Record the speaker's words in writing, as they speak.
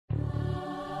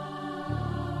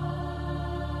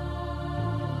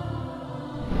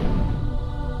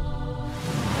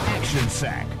Action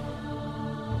Sack.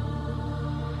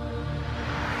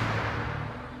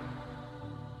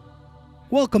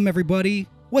 Welcome, everybody.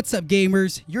 What's up,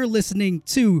 gamers? You're listening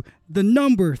to the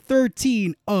number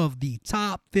 13 of the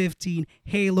top 15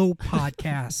 Halo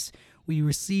podcasts. We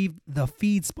received the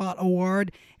FeedSpot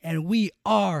Award, and we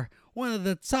are one of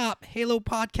the top Halo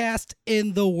podcasts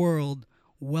in the world.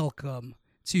 Welcome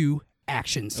to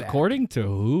Action Sack. According to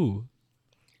who?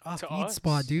 To To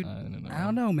FeedSpot, us? dude. I I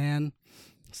don't know, man.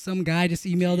 Some guy just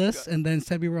emailed us and then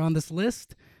said we were on this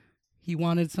list. He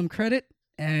wanted some credit,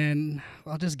 and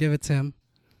I'll just give it to him.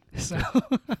 So,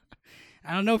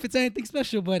 I don't know if it's anything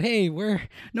special, but hey, we're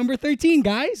number 13,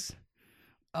 guys,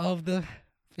 of the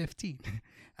 15.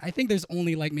 I think there's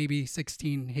only like maybe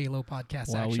 16 Halo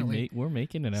podcasts, Wow, actually. we're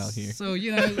making it out here. So,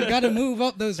 you know, we got to move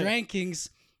up those rankings.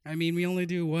 I mean, we only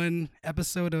do one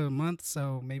episode a month,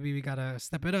 so maybe we got to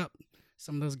step it up.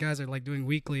 Some of those guys are like doing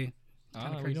weekly.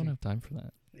 Kinda We crazy. don't have time for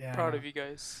that. Yeah. Proud of you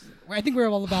guys. I think we're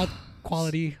all about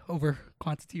quality over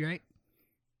quantity, right?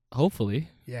 Hopefully.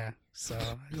 Yeah. So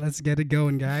let's get it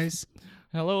going, guys.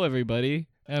 Hello, everybody,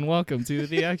 and welcome to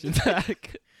the Action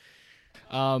Sack.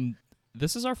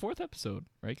 This is our 4th episode,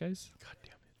 right, guys? God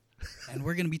damn it. And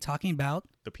we're going to be talking about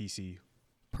The PC.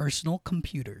 personal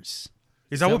computers.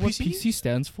 Is that what what PC? PC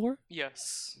stands for?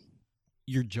 Yes.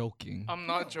 You're joking. I'm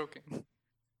not joking.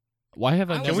 Why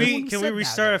have I I never? was the one who Can we said that,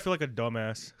 restart? though. I feel like a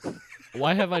dumbass.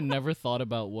 Why have I never thought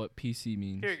about what PC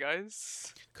means? Here,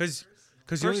 guys. Because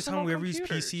the only Personal time we ever use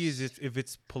computers. PC is if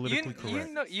it's politically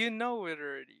correct. You know it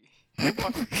already.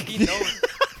 He knows.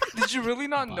 Did you really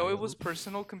not know it was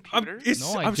personal computers?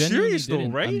 No, I I'm genuinely serious though,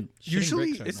 didn't. right? I'm shitting Usually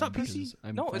bricks right it's now not PC. because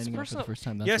I'm No, it's finding out for personal. the first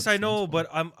time. That's Yes, what it I know, stands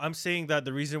for. but I'm saying that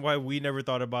the reason why we never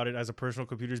thought about it as a personal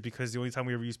computer is because the only time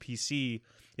we ever use PC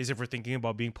is if we're thinking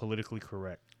about being politically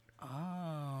correct.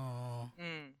 Oh.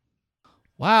 Mm.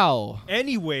 Wow.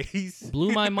 Anyways,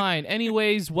 Blew my mind.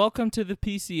 Anyways, welcome to the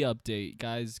PC update,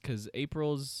 guys, because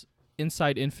April's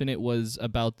Inside Infinite was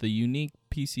about the unique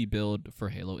PC build for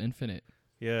Halo Infinite.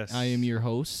 yes, I am your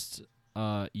host,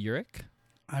 Yurik,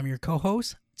 I'm your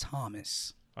co-host,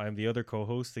 Thomas. I am the other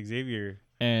co-host, Xavier.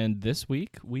 and this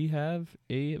week we have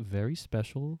a very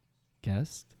special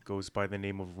guest. Goes by the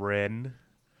name of Ren.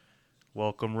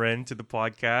 Welcome, Ren, to the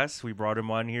podcast. We brought him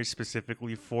on here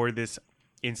specifically for this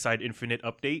Inside Infinite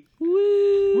update.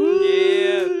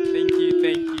 Yeah.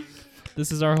 Thank you.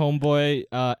 This is our homeboy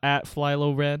at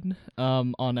Flylo Red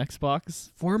on Xbox.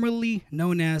 Formerly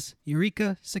known as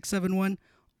Eureka671,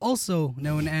 also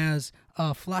known as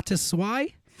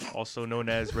Flatuswy. Also known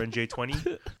as Ren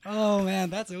J20. Oh,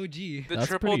 man, that's OG. The That's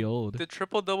pretty old. The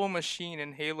triple double machine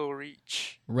in Halo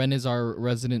Reach. Ren is our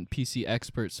resident PC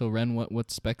expert. So Ren, what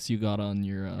specs you got on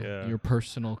your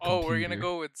personal computer? Oh, we're gonna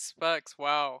go with specs.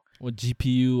 Wow. What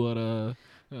GPU?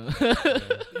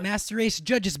 What Master Race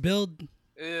Judges build.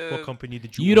 What company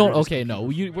did you You don't. order this Okay, no.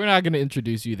 computer We're not gonna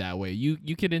introduce you that way.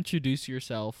 You could introduce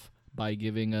yourself by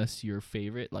giving us your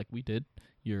favorite, like we did,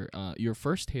 your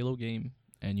first Halo game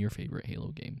and your favorite Halo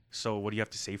game. So what do you have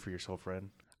to say for yourself, Ren?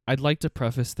 I'd like to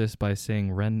preface this by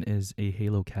saying Ren is a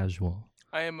Halo casual.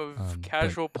 I am a but-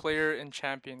 casual player and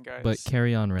champion, guys. But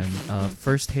carry on, Ren.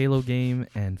 First Halo game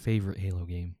and favorite Halo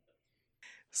game.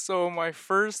 So my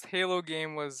first Halo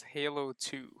game was Halo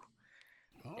 2.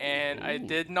 And I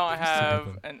did not That's a good have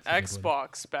one. an That's a good one.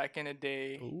 Xbox back in the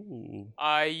day. Ooh.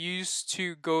 I used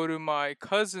to go to my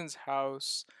cousin's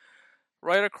house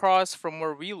right across from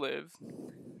where we live.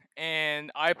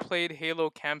 And I played Halo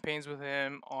campaigns with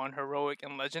him on Heroic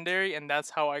and Legendary. And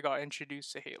that's how I got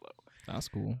introduced to Halo. That's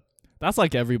cool. That's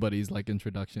like everybody's like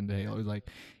introduction to Halo. It's like,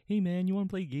 hey man, you want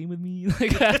to play a game with me?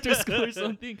 Like after school or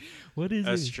something. What is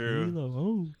That's it? true. Halo.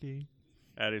 Oh, okay.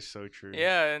 That is so true.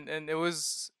 Yeah, and it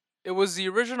was the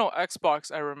original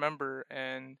Xbox, I remember,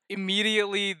 and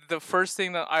immediately the first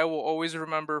thing that I will always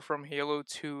remember from Halo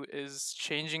 2 is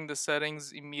changing the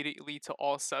settings immediately to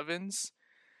all 7s.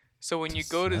 So when To you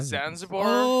go to 7s? Zanzibar,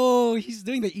 Oh, he's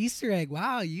doing the Easter egg.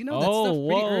 Wow, you know that stuff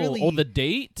pretty early. Oh, the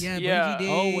date? yeah, Yeah. Bungie Day.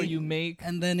 Oh, where you make.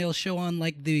 And then it'll show on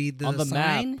like the On the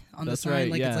sign map. on the That's sign, right,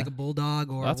 like yeah. it's like a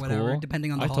bulldog or That's whatever, cool.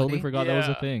 depending on the I holiday. totally forgot that was a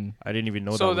Yeah. thing. I didn't even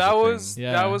know so that was a thing.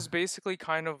 Yeah. that was basically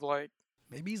kind of like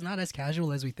Maybe he's not as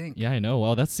casual as we think. Yeah, I know.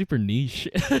 Wow, that's super niche.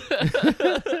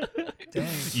 Dang.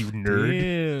 You nerd.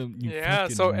 Damn, you yeah.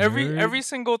 fucking So nerd. every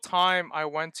single time I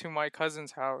went to my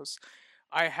cousin's house,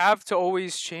 I have to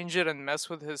always change it and mess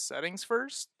with his settings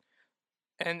first.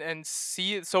 And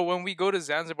see it. So when we go to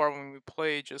Zanzibar, when we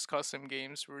play just custom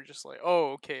games, we're just like,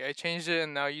 oh, okay, I changed it,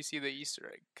 and now you see the Easter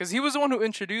egg. Because he was the one who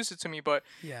introduced it to me, but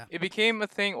Yeah. it became a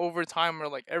thing over time where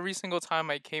like every single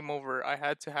time I came over, I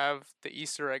had to have the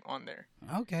Easter egg on there.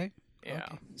 Okay. Yeah.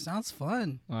 Okay. Sounds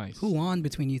fun. Nice. Who won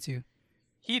between you two?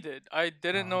 He did. I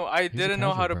didn't Oh. know. I He's a didn't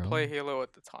know how to casual, bro. play Halo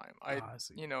at the time. I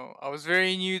see. I was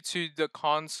very new to the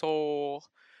console.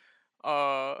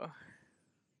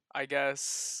 I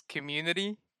guess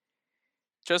community.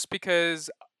 Just because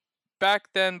back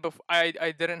then,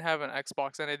 I didn't have an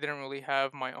Xbox and I didn't really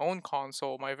have my own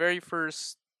console. My very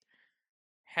first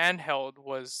handheld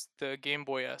was the Game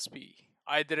Boy SP.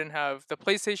 I didn't have the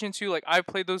PlayStation 2. Like I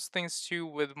played those things too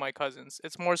with my cousins.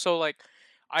 It's more so like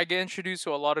I get introduced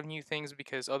to a lot of new things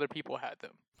because other people had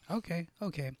them. Okay.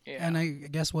 Yeah. And I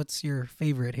guess what's your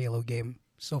favorite Halo game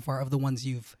so far of the ones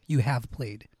you have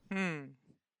played?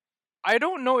 I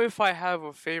don't know if I have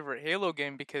a favorite Halo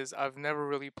game because I've never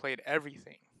really played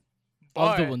everything.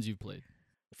 Of the But ones you've played.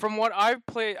 from what I've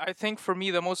played, I think for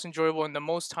me the most enjoyable and the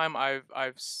most time I've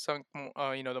sunk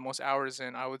the most hours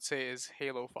in, I would say is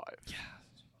Halo 5.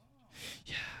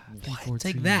 Yeah.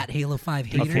 Take that, Halo 5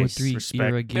 Okay. haters. 3 Respect.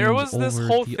 era There was games this over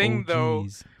whole the thing, though,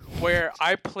 OGs. Where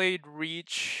I played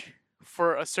Reach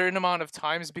for a certain amount of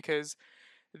times because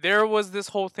there was this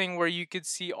whole thing where you could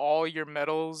see all your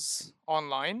medals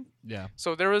online. Yeah.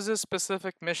 So there was this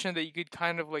specific mission that you could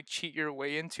kind of like cheat your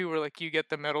way into where like you get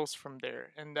the medals from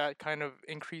there and that kind of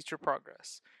increased your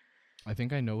progress. I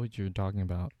think I know what you're talking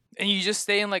about. And you just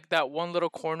stay in like that one little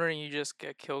corner and you just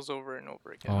get kills over and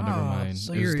over again. Oh, never Oh, mind.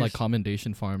 so It was you're- like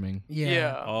commendation farming.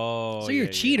 Yeah. Oh. So you're a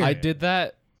yeah, cheater. I did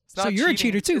that. It's So you're a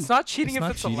cheater too. It's not cheating It's if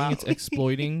not it's cheating. allowed. It's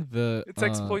exploiting the. It's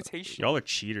exploitation. Y'all are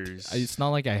cheaters. It's not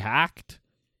like I hacked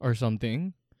or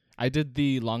something. I did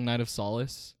the Long Night of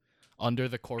Solace under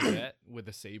the Corvette with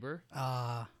a saber.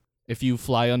 If you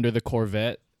fly under the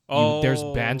Corvette, there's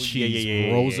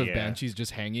banshees, rows of banshees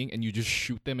just hanging, and you just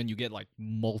shoot them, and you get like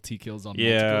multi kills on multi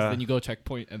kills. Yeah. Then you go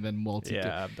checkpoint, and then multi.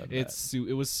 Yeah, I've done that.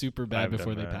 It was super bad I've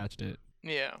before done they that. patched it.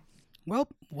 Yeah. Well,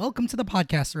 welcome to the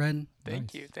podcast, Ren.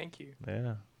 Thank Nice. you. Thank you.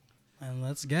 Yeah. And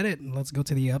let's get it. Let's go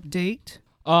to the update.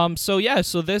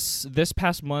 So this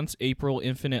past month's April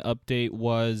Infinite update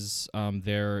was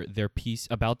their piece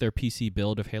about their PC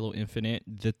build of Halo Infinite.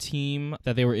 The team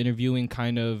that they were interviewing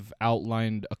kind of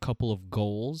outlined a couple of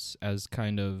goals as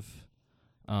kind of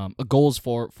goals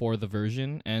for the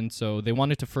version, and so they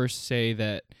wanted to first say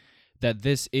that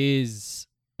this is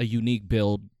a unique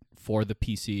build for the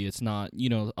PC. It's not,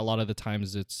 a lot of the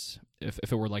times it's if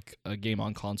it were like a game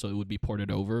on console, it would be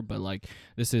ported over, but like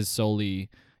this is solely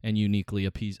and uniquely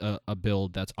a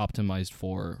build that's optimized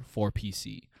for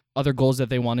PC. Other goals that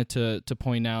they wanted to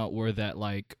point out were that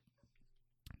like,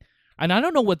 and I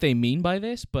don't know what they mean by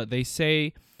this, but they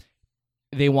say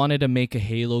they wanted to make a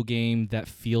Halo game that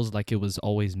feels like it was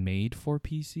always made for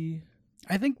PC.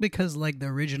 I think because like the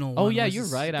original Oh one yeah, was- you're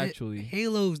right. it- Actually,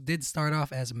 Halo did start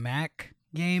off as Mac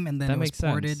game and then That it was makes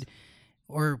sense.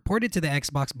 ported to the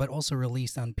Xbox but also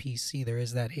released on PC. There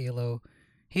is that Halo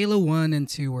 1 and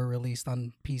 2 were released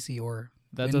on PC or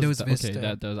that Windows does, Vista. Okay,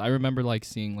 that does. I remember like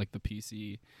seeing like the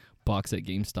PC box at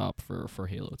GameStop for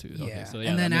Halo 2. Yeah. Okay, so yeah,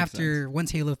 and that then makes after sense.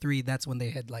 once Halo 3, that's when they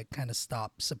had like kind of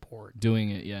stopped support. Doing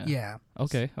it, yeah. Yeah.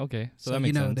 Okay. So So that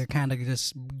makes sense. they're kind of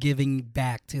just giving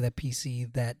back to the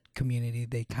PC, that community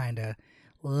they kind of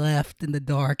left in the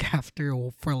dark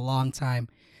for a long time.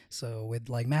 So with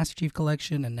like Master Chief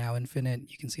Collection and now Infinite,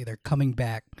 you can see they're coming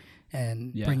back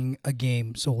and Yeah. bringing a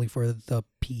game solely for the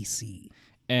PC.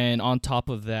 And on top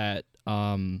of that,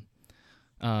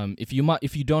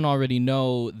 if you don't already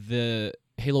know, the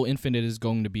Halo Infinite is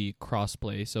going to be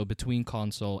crossplay, so between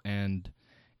console and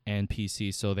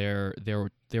PC. So they're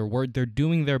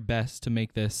doing their best to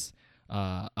make this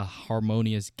a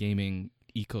harmonious gaming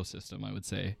ecosystem, I would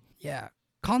say. Yeah.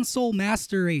 Console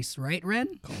Master Race, right,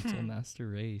 Ren? Console Master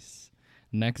Race,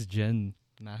 next gen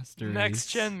Master Race. Next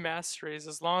gen Master Race,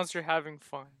 as long as you're having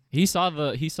fun. He saw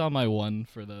my one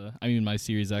my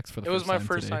Series X for the It was first my time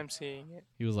first today. time seeing it.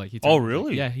 He was like, Oh,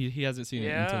 really? Yeah, he hasn't seen it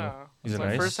until. Yeah. Is It's it my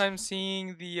nice? first time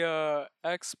seeing the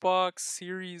Xbox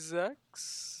Series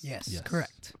X. Yes,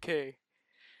 correct. Okay.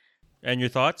 And your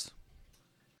thoughts?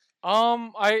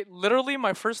 I literally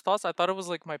my first thoughts, I thought it was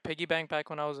like my piggy bank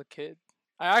back when I was a kid.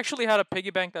 I actually had a piggy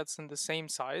bank that's in the same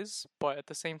size, but at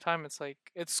the same time it's like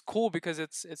it's cool because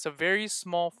it's a very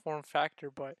small form factor,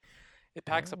 but it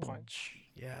packs a Oh. punch.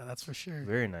 Yeah, that's for sure.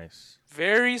 Very nice.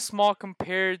 Very small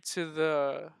compared to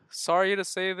the, sorry to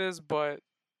say this, but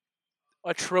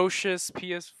atrocious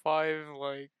PS5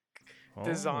 like Oh.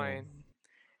 design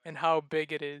and how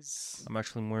big it is. I'm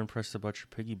actually more impressed about your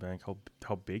piggy bank.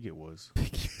 How big it was.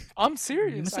 I'm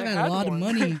serious. You must I have had had a lot one. of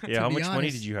money. Yeah. to How be much money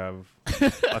honest. did you have?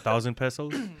 1,000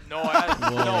 pesos. No, I had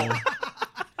no.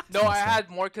 No, I Awesome. had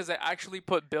more because I actually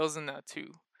put bills in that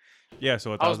too. Yeah.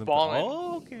 So I was 1,000. balling.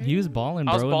 Oh, okay. He was balling,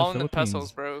 bro. I was balling in in the Philippines.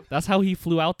 pesos, bro. That's how he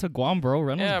flew out to Guam, bro.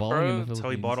 Ren Yeah, was balling bro. in the That's how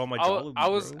he Philippines. bought all my I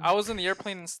Jollibee, I was in the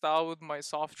airplane in style with my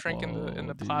soft drink in Whoa,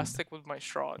 the dude. plastic with my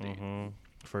straw, dude.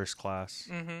 First class.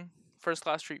 First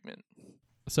class treatment.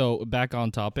 So back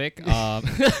on topic.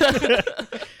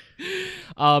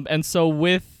 And so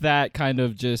with that kind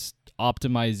of just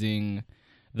optimizing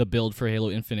the build for Halo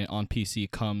Infinite on PC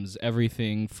comes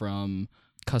everything from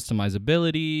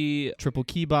customizability, triple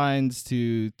keybinds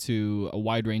to a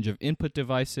wide range of input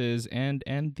devices and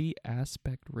the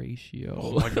aspect ratio.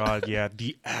 Oh my god, yeah,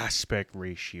 the aspect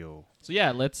ratio. So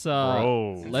yeah, let's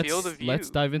Bro. Field of let's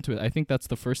view. dive into it. I think that's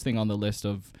the first thing on the list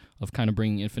of kind of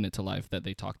bringing Infinite to life that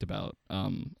they talked about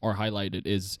or highlighted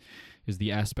is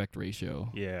the aspect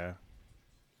ratio. Yeah.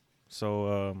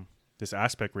 So this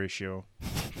aspect ratio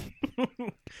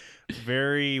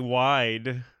very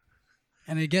wide.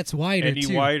 And it gets wider Any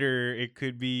too. wider, it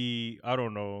could be, I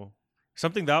don't know.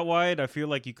 Something that wide, I feel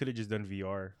like you could have just done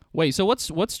VR. Wait, so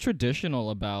what's traditional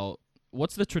about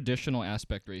what's the traditional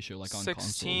aspect ratio like on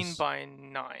 16 consoles? by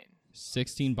 9.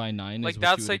 16 by 9 Like is what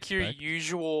that's you would like your expect?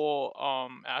 usual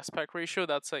aspect ratio.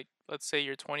 That's like, let's say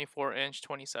your 24-inch,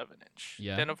 27-inch.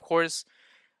 Yeah. Then of course,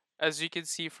 as you can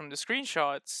see from the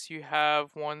screenshots, you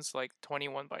have ones like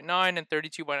 21 by 9 and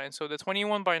 32 by 9. So the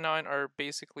 21 by 9 are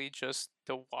basically just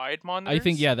the wide monitors. I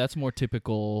think yeah, that's more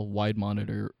typical wide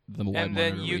monitor the wide And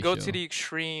then monitor you go to ratio. the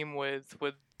extreme with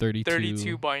 32.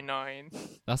 32 by 9.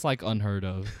 That's like unheard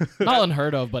of. Not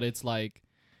unheard of, but it's like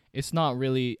it's not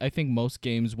really. I think most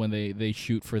games when they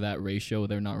shoot for that ratio,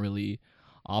 they're not really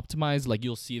optimized. Like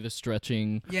you'll see the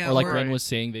stretching, Yeah, or like or- Ren was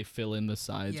saying, they fill in the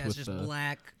sides Yeah, it's with just the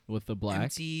black, black.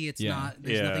 empty. It's Yeah. not.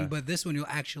 There's Yeah. nothing. But this one, you'll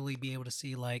actually be able to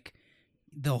see like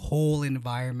the whole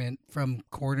environment from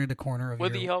corner to corner of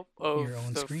With the your. help of your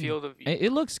own the screen. field of view.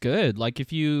 It looks good. Like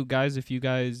if you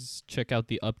guys check out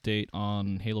the update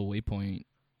on Halo Waypoint,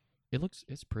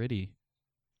 it's pretty.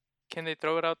 Can they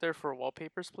throw it out there for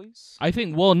wallpapers, please? I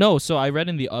think. Well, no. So I read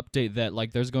in the update that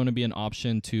like there's going to be an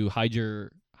option to hide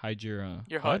your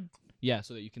Your HUD? HUD. Yeah,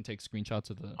 so that you can take screenshots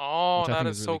of the. Oh, Which I that think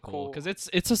is really so cool. because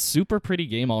it's a super pretty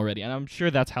game already, and I'm sure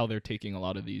that's how they're taking a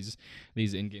lot of these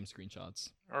in-game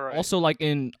screenshots. All right. Also, like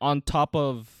on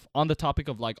the topic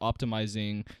of like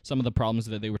optimizing, some of the problems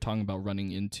that they were talking about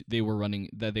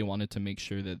that they wanted to make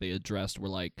sure that they addressed were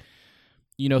like,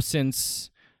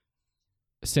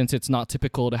 since it's not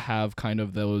typical to have kind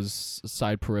of those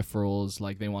side peripherals,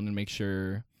 like they want to make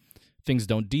sure things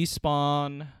don't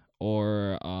despawn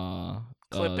or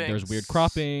there's weird Clippings.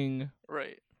 cropping.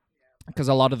 right. Because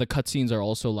a lot of the cutscenes are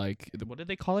also like, what did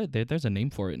they call it? There's a name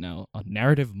for it now.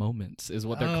 Narrative moments is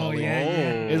what they're Oh, calling yeah,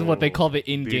 it. yeah. Is what they call the Big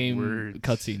in-game words.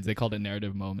 cutscenes. They called it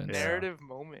narrative moments. Yeah. Narrative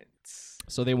moments.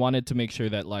 So they wanted to make sure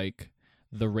that like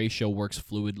the ratio works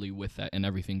fluidly with that and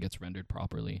everything gets rendered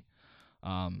properly.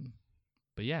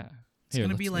 But yeah, It's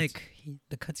gonna be like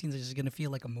the cutscenes are just gonna feel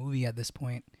like a movie at this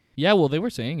point. yeah. Well, they were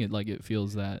saying it like it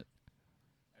feels that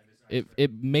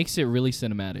it makes it really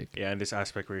cinematic. Yeah, and this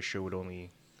aspect ratio would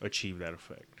only achieve that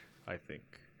effect, I think.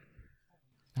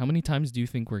 How many times do you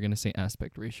think we're gonna say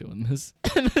aspect ratio in this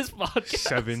podcast?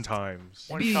 7 times.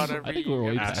 One shot I every think we're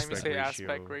way time past you that. say Aspect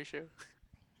aspect ratio.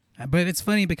 ratio. But it's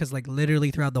funny because like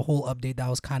literally throughout the whole update, that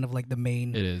was kind of like the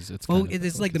main. It is. It's It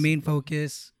is like the main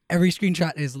focus. Every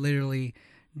screenshot is literally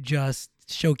just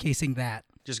showcasing that.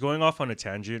 Just going off on a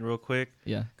tangent real quick,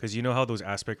 Yeah. because you know how those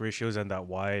aspect ratios and that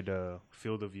wide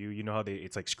field of view, you know how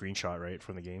it's like screenshot, right,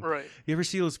 from the game? Right. You ever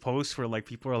see those posts where like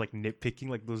people are like nitpicking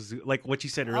like those, like what you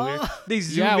said earlier? Oh. They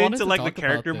zoom I wanted into to like the talk about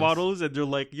character this. models and they're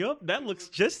like, yup, that looks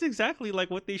just exactly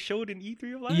like what they showed in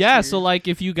E3 of last Yeah, year. so like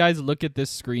if you guys look at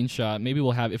this screenshot, maybe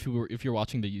we'll have if you're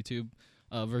watching the YouTube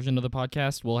version of the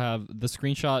podcast, we'll have the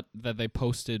screenshot that they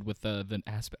posted with the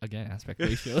aspect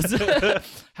ratios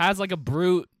has like a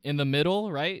brute in the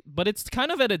middle, right? But it's kind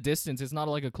of at a distance. It's not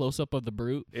like a close up of the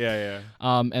brute. Yeah.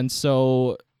 And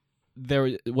so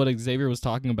what Xavier was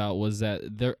talking about was that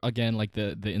there again, like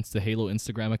the Halo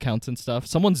Instagram accounts and stuff.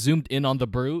 Someone zoomed in on the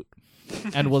brute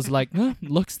and was like, huh,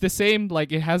 looks the same.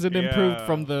 Like it hasn't improved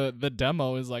from the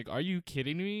demo. Is like, are you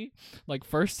kidding me? Like,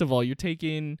 first of all, you're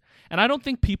taking, and I don't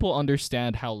think people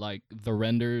understand how like the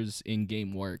renders in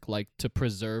game work. Like to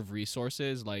preserve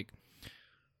resources, like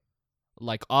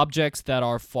objects that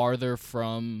are farther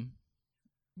from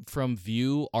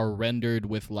view are rendered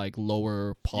with like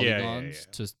lower polygons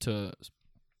to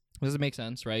does it make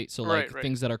sense, right? So like Right.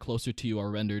 things that are closer to you are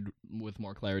rendered with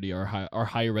more clarity or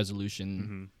higher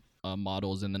resolution Mm-hmm.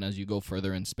 models, and then as you go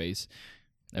further in space,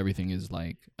 everything is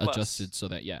like Less. adjusted so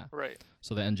that Right.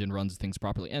 so the engine runs things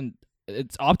properly, and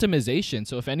it's optimization.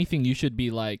 So if anything, you should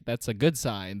be like, that's a good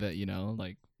sign that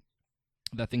like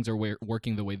that things are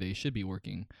working the way they should be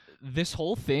working. This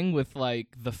whole thing with like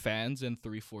the fans in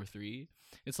 343,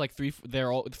 it's like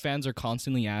fans are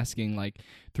constantly asking like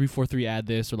 343 add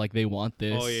this or like they want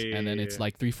this, and then it's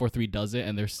like 343 does it,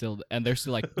 and they're still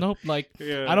like nope, like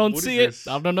I don't see it.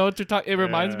 I don't know what you're talking. It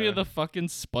reminds me of the fucking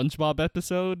SpongeBob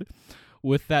episode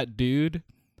with that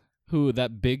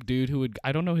big dude who would,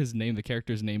 I don't know his name, the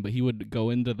character's name, but he would go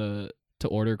into to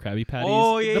order Krabby Patties.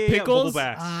 Oh yeah, the pickles.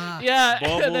 Bubble Bass. Yeah,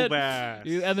 Bubble Bass.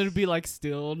 And then it'd be like,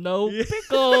 still no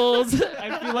pickles.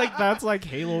 I feel like that's like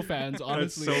Halo fans,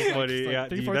 honestly. That's so Like, funny. like Yeah,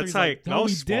 343 that's is like no, that we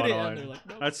was did spot it. on. And they're like,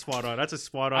 no. That's spot on. That's a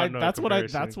spot on. That's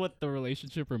what the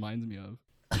relationship reminds me of.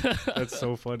 That's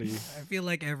so funny. I feel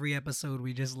like every episode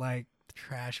we just like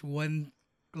trash one,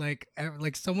 like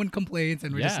someone complains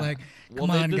and we're just like, come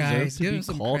they on deserve guys, to give be them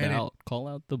some called credit. out. Call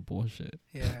out the bullshit.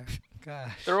 Yeah,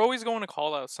 gosh. They're always going to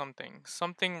call out something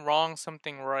wrong,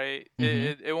 something right.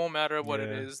 It won't matter what it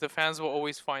Yeah. is. The fans will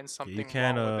always find something You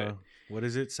can't. wrong with it. What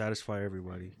is it? Satisfy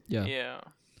everybody. Yeah.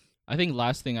 I think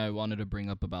last thing I wanted to bring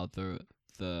up about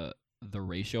the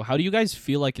ratio. How do you guys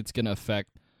feel like it's gonna affect,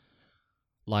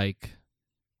 like,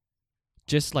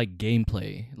 just like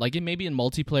gameplay? Like, it maybe in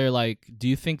multiplayer. Like, do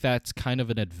you think that's kind of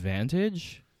an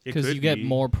advantage It because could you get be.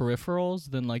 more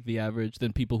peripherals than like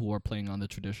than people who are playing on the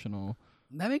traditional?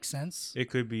 That makes sense. It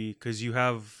could be because you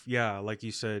have, like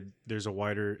you said, they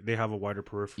have a wider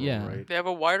peripheral, Yeah. right? They have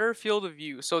a wider field of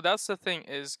view. So that's the thing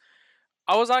is,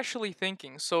 I was actually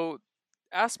thinking, so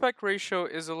aspect ratio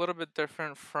is a little bit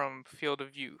different from field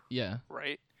of view, Yeah.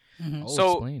 right? Mhm. Oh,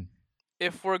 So- explain.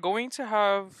 If we're going to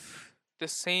have the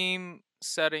same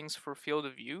settings for field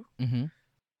of view, Mm-hmm.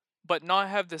 but not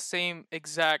have the same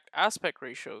exact aspect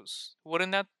ratios,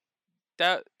 wouldn't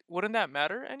that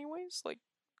matter anyways? Like,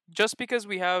 just because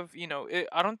we have,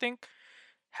 I don't think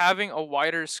having a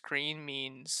wider screen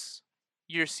means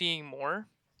you're seeing more.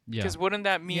 Yeah. Because wouldn't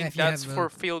that mean if you that's have for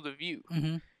field of view?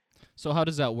 Mm-hmm. So how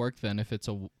does that work then? If it's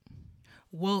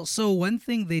Well, so one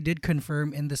thing they did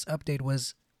confirm in this update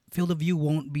was field of view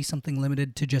won't be something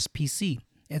limited to just PC.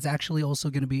 It's actually also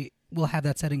going to be, we'll have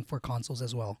that setting for consoles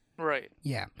as well. Right.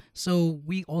 Yeah. So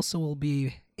we also will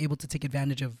be able to take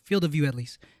advantage of field of view at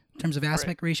least. In terms of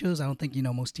aspect ratios, I don't think,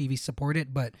 most TVs support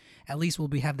it, but at least we'll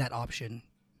have that option.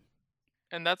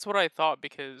 And that's what I thought,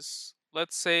 because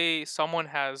let's say someone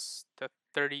has the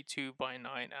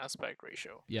 32:9 aspect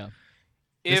ratio. yeah.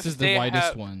 If This is the they widest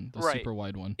have- one, the right. super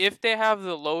wide one. If they have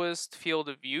the lowest field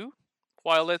of view,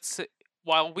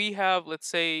 while we have, let's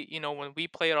say, when we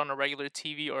play it on a regular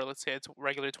TV, or let's say it's a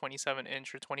regular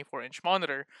 27-inch or 24-inch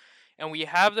monitor, and we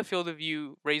have the field of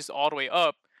view raised all the way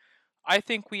up, I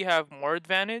think we have more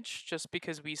advantage just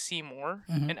because we see more.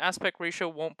 Mhm. And aspect ratio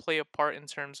won't play a part in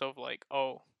terms of like,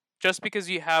 just because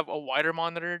you have a wider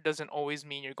monitor doesn't always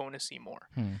mean you're going to see more.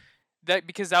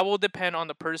 Because that will depend on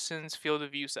the person's field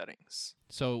of view settings.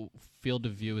 So field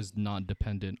of view is not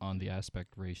dependent on the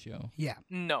aspect ratio. Yeah.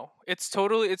 No, it's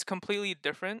completely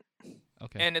different.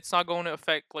 Okay. And it's not going to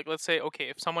affect, like, let's say, okay,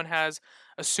 if someone has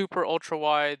a super ultra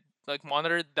wide like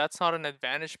monitor, that's not an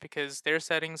advantage because their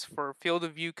settings for field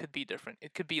of view could be different.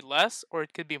 It could be less or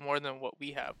it could be more than what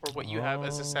we have or what you have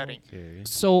as a setting. Okay.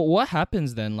 So what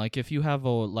happens then? Like if you have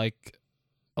a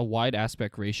wide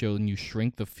aspect ratio and you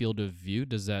shrink the field of view,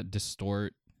 does that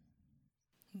distort?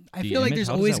 I The feel like image? there's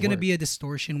How does always that going to work? be a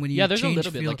distortion when you Yeah, there's a change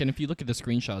little bit. field. Like, and if you look at the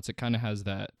screenshots, it kind of has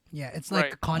that. Yeah, it's like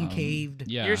Right. concaved.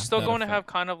 Yeah. You're still that going to have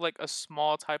effect. kind of like a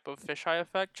small type of fisheye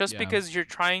effect just Yeah. because you're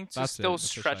trying to That's still it, the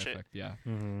fisheye stretch it. effect, Yeah.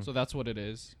 Mhm. So that's what it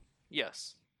is.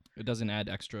 Yes. It doesn't add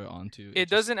extra onto. It just-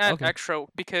 doesn't add okay. extra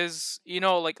because,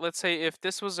 like, let's say if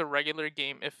this was a regular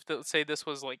game, let's say this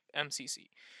was like MCC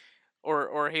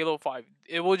or Halo 5,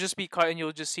 it will just be cut and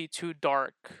you'll just see two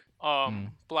dark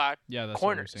black Yeah, that's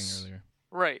corners. what we were saying earlier.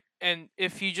 Right. And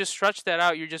if you just stretch that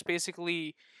out, you're just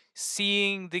basically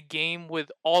seeing the game with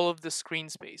all of the screen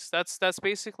space. That's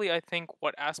basically, I think,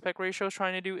 what aspect ratio is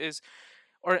trying to do is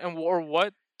or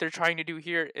what they're trying to do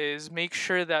here is make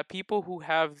sure that people who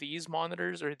have these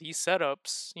monitors or these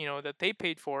setups, that they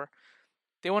paid for,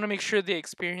 they want to make sure they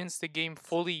experience the game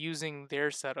fully using their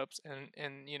setups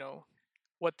and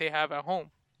what they have at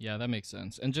home. Yeah, that makes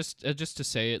sense. And just to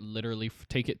say it literally,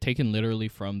 taken literally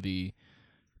from the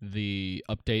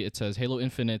update, it says Halo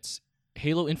Infinite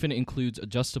includes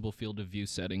adjustable field of view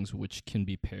settings, which can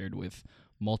be paired with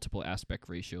multiple aspect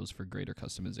ratios for greater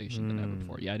customization than ever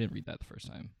before. Yeah, I didn't read that the first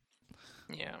time.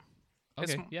 Yeah.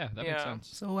 Okay, It's- yeah, that makes yeah. sense.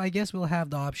 So I guess we'll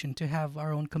have the option to have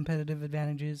our own competitive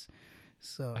advantages.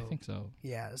 So I think so.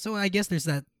 yeah. So I guess there's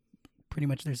that. Pretty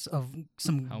much, there's of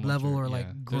some How much level or yeah.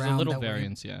 like ground. There's a little that we're in.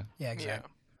 variance, yeah. Yeah, exactly.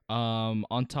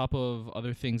 On top of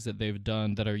other things that they've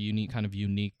done that are unique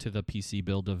to the PC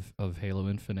build of Halo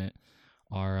Infinite,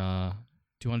 are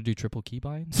do you want to do triple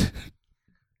keybinds?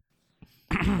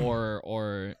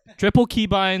 or triple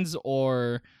keybinds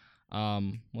or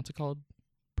what's it called?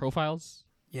 Profiles?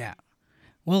 Yeah.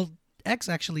 Well, X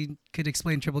actually could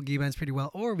explain triple keybinds pretty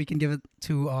well, or we can give it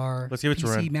to our Let's give it to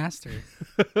PC Ren. master.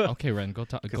 Okay, Ren, go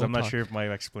talk. Because I'm not sure if my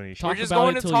explanation. Talk We're just about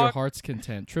going it to till your talk- heart's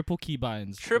content. Triple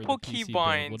keybinds. for Triple the PC build.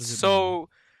 keybinds. What does it So,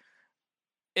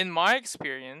 in my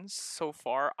experience so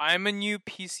far, I'm a new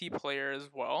PC player as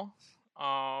well.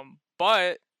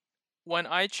 But when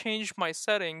I change my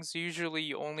settings, usually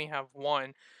you only have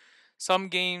one. Some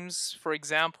games, for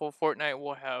example, Fortnite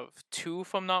will have two,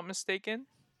 if I'm not mistaken.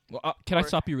 Well, can I Or-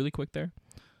 stop you really quick there?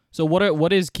 So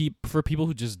what is key for people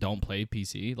who just don't play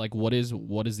PC? Like what is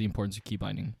the importance of key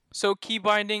binding? So key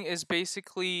binding is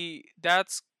basically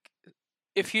that's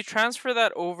if you transfer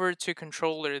that over to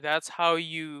controller, that's how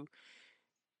you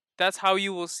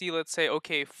will see, let's say,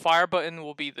 okay, fire button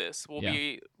will be this, will Yeah.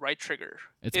 be right trigger.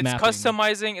 It's It's mapping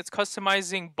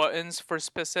customizing buttons for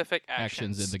specific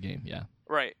actions actions. in the game. Yeah.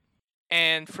 Right.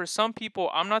 And for some people,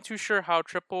 I'm not too sure how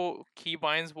triple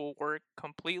keybinds will work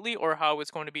completely or how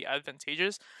it's going to be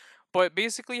advantageous. But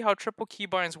basically, how triple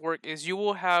keybinds work is you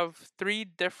will have 3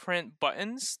 different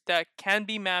buttons that can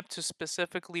be mapped to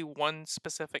specifically one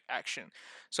specific action.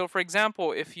 So, for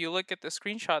example, if you look at the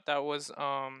screenshot that was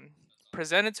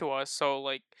presented to us, so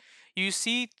like you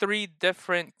see 3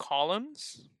 different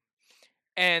columns,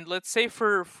 and let's say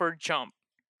for jump.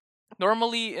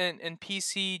 Normally in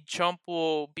PC, jump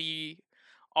will be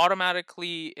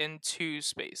automatically into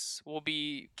space, will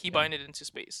be keybinded into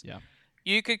space. Yeah.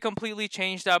 You could completely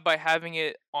change that by having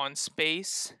it on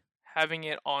space, having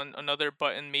it on another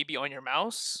button, maybe on your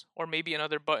mouse, or maybe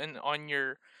another button on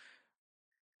your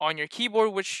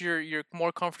keyboard, which you're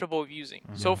more comfortable using.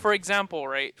 So for example,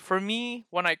 right, for me,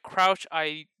 when I crouch,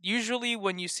 I usually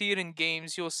when you see it in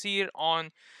games, you'll see it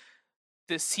on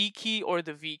the C key or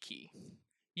the V key.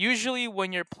 Usually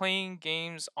when you're playing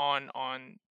games on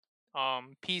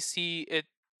PC,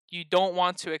 you don't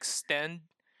want to extend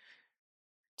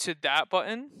to that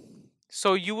button,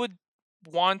 so you would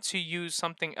want to use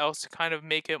something else to kind of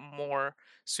make it more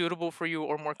suitable for you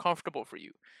or more comfortable for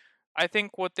you. I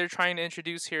think what they're trying to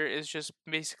introduce here is just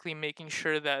basically making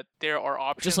sure that there are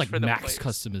options Just like for the max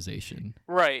players. customization,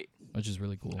 Right. which is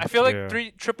really cool. I feel like Yeah.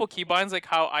 3 triple keybinds, like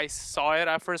how I saw it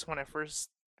at first when I first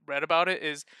read about it,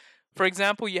 is, for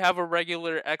example, you have a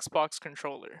regular Xbox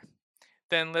controller.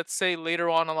 Then let's say later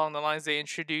on along the lines they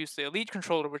introduce the Elite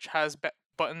controller, which has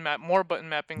more button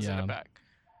mappings in Yeah. the back.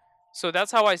 So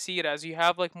that's how I see it, as you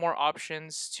have like more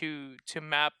options to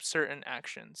map certain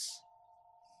actions.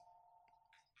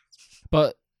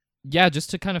 But yeah, just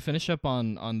to kind of finish up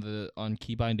on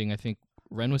key binding, I think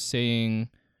Ren was saying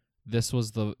is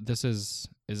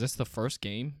this the first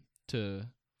game to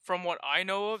From what I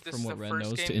know of, this From is what the Ren first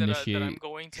knows, to game that I'm initiate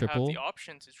going to triple? have the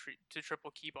option to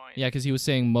triple keybind. Yeah, because he was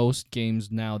saying most games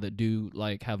now that do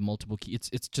like have multiple key,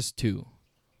 it's just 2.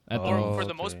 At the Or most. for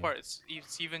the most okay. part,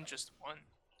 it's even just one.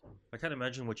 I can't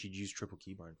imagine what you'd use triple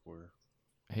keybind for.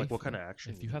 Hey, Like, what if kind you- of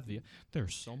action? If you would have you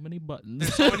there's so many buttons.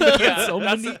 There's so many, yeah, so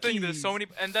that's many the thing. There's so keys.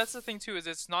 many, and that's the thing too. Is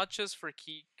it's not just for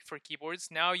keyboards.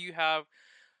 Now you have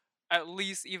at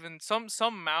least even some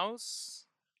mouse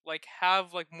like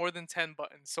have like more than 10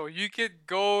 buttons, so you could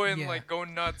go and Yeah. like go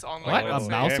nuts on What? like A let's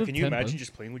say- mouse with Can you 10 imagine buttons?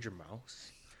 just playing with your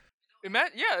mouse?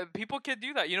 Yeah, people could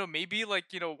do that. Maybe like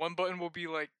one button will be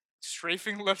like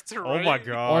strafing left to Oh right. my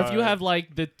god! Or if you have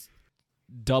like the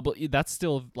double, that's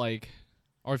still like,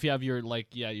 or if you have your like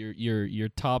your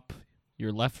top,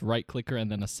 your left right clicker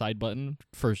and then a side button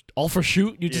all for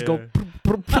shoot, you just go.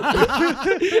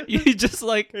 You just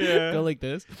like Yeah. go like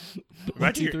this. Imagine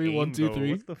 1, 2, your 3, 1, aim, 2, though.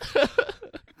 3. What the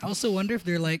I also wonder if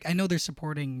they're like, I know they're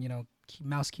supporting,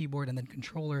 mouse, keyboard, and then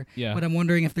controller. Yeah. But I'm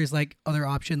wondering if there's like other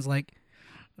options, like,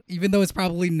 even though it's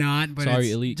probably not, but Sorry,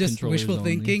 it's Elite just controllers wishful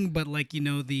only. thinking. But like,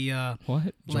 the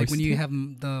What? like when you Joystick? have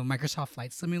the Microsoft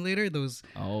Flight Simulator, those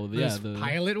yeah, those the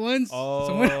pilot ones. Oh,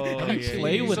 Someone yeah, actually-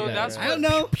 play with So that. that's I don't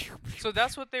know. So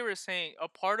that's what they were saying. A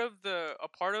part of the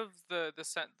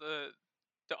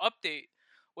update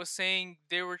was saying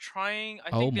they were trying.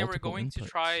 I think they were multiple going to inputs.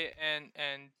 try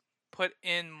and put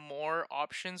in more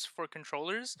options for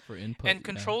controllers for input and yeah.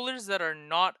 controllers that are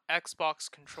not Xbox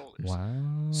controllers.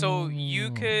 Wow. So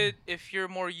you could, if you're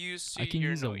more used to I can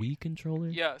your use a Wii controller.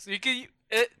 Yeah, so you could.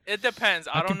 It depends.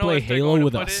 I I don't can know play if they're Halo going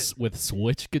with to put it. with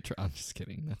Switch control. I'm just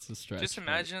kidding. That's a stretch. Just but-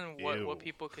 imagine what Ew.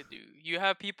 people could do. You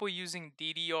have people using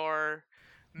DDR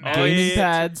gaming yeah.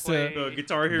 pads play to The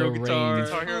Guitar Hero The guitar. range.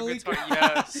 Guitar Hero Holy guitar. crap.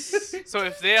 Yes. So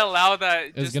if they allow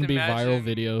that, There's just gonna be viral imagine-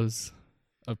 videos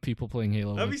of people playing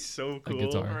Halo That'd be with so a cool.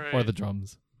 guitar or Right. the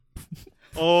drums.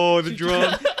 Oh, the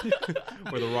drum.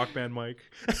 Or the rock band mic.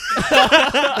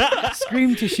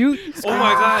 Scream to shoot. Oh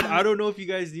my god, I don't know if you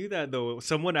guys knew that though.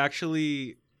 Someone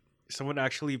actually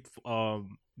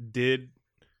did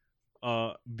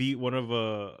beat one of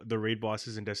the raid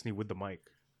bosses in Destiny with the mic.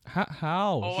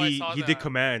 How? Oh, I he saw he did that.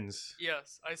 commands.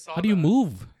 Yes, I saw. How do you that.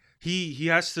 move? He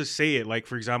has to say it, like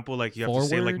for example, like you have to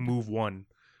say like Forward? move 1,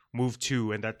 move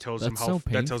 2, and that tells him That's how so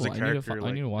painful. that tells the character.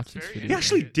 I need to Like, watch this Very video. he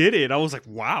actually did it. I was like,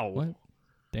 wow. What?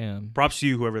 Damn. Props to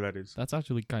you, whoever that is. That's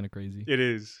actually kind of crazy. It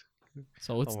is.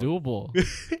 So it's Oh. doable. It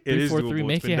 3, is 4, doable. 3, It's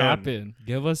make been it done. happen.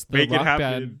 Give us the Make it rock happen.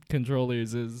 band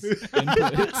controllers as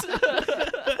inputs.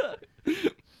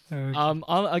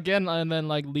 Again, and then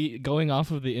like going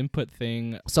off of the input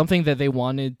thing, something that they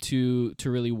wanted to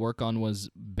really work on was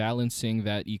balancing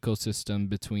that ecosystem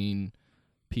between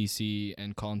PC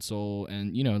and console,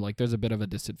 and like there's a bit of a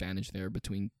disadvantage there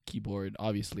between keyboard,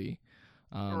 obviously,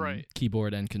 Right.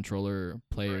 keyboard and controller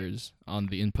players on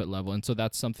the input level, and so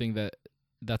that's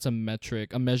a measure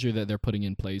that they're putting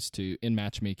in place in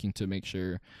matchmaking to make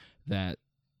sure that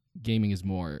gaming is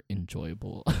more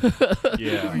enjoyable.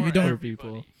 Yeah. You For don't- for everybody.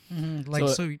 people. Like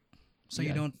So- so yeah.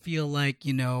 you don't feel like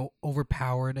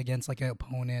overpowered against like an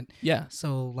opponent. Yeah.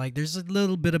 So like there's a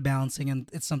little bit of balancing, and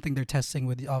it's something they're testing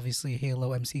with obviously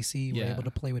Halo MCC. We're Yeah. able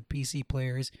to play with PC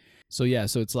players. So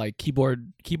it's like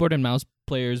keyboard and mouse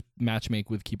players matchmake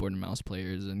with keyboard and mouse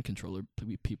players, and controller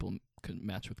people can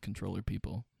match with controller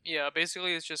people. Yeah,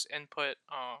 basically it's just input.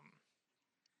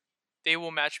 They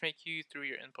will matchmake you through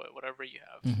your input, whatever you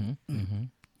have. Mm-hmm.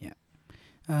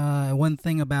 Mm-hmm. One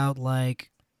thing about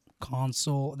like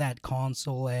console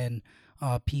and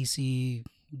PC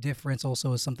difference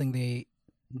also is something they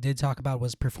did talk about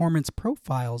was performance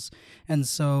profiles. And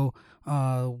so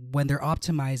when they're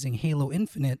optimizing Halo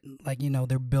Infinite, like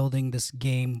they're building this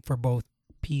game for both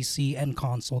PC and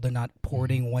console. They're not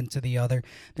porting one to the other.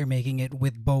 They're making it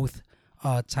with both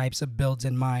types of builds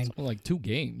in mind. Well, like 2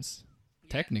 games,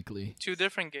 technically. 2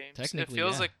 different games. Technically, it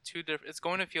feels yeah. like 2 different. It's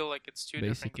going to feel like it's 2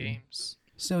 different Basically. games.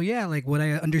 So yeah, like what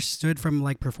I understood from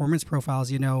like performance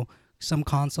profiles, some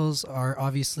consoles are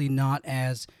obviously not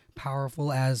as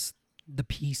powerful as the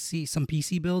PC, some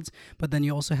PC builds, but then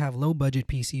you also have low budget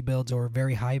PC builds or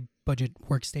very high budget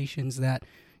workstations that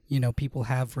people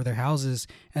have for their houses.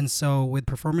 And so with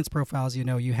performance profiles,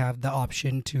 you have the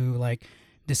option to like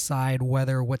decide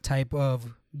what type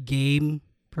of game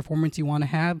performance you want to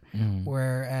have.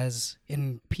 Whereas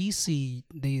in PC,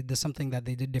 the something that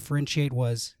they did differentiate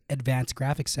was advanced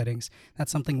graphic settings.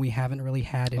 That's something we haven't really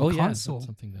had in console. That's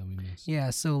something that we missed. Yeah,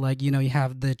 so like you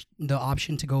have the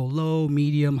option to go low,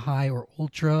 medium, high, or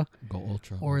ultra, Go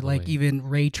ultra. or all the like way. even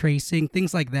ray tracing,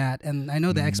 things like that. And I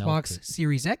know the Melt Xbox it.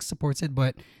 Series X supports it,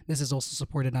 but this is also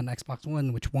supported on Xbox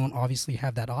One, which won't obviously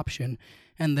have that option.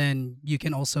 And then you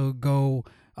can also go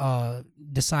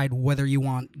decide whether you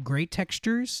want great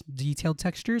textures, detailed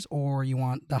textures, or you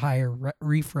want the higher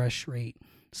refresh rate.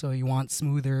 So you want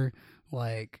smoother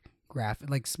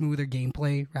smoother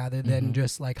gameplay rather than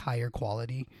just like higher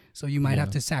quality. So you might have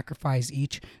Yeah. to sacrifice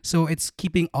each. So it's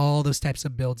keeping all those types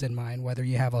of builds in mind, whether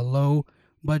you have a low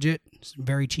budget,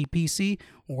 very cheap PC,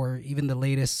 or even the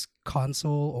latest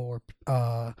console or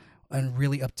a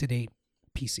really up to date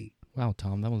PC. Wow,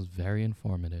 Tom, that was very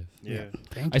informative. Yeah.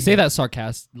 Thank I you. say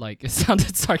that like it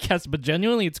sounded sarcastic, but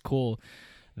genuinely it's cool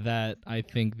that I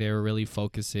think they're really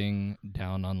focusing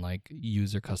down on like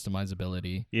user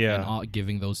customizability. Yeah. And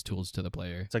giving those tools to the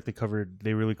player. It's like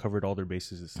they really covered all their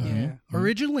bases this time. Yeah. Mhm.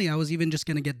 Originally, I was even just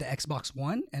gonna get the Xbox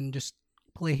One and just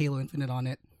play Halo Infinite on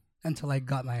it until I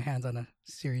got my hands on a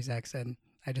Series X, and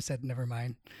I just said, never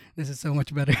mind. This is so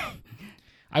much better.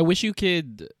 I wish you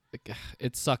could.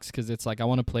 It sucks because it's like I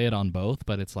want to play it on both,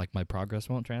 but it's like my progress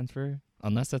won't transfer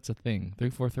unless that's a thing.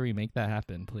 343, make that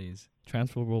happen, please.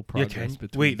 Transferable Yeah, progress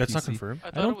between. wait, that's not PC. confirmed.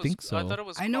 thought don't it was, think so. I thought it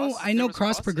was. I know there was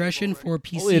cross progression table, right?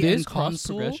 for PC Oh, it is and cross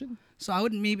console. progression. So I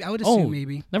would assume Oh.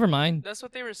 maybe. Never mind. That's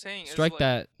what they were saying. It's Strike like,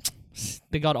 that.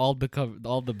 They got all the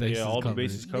bases. Yeah, all the covered.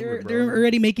 bases covered, They're, bro. they're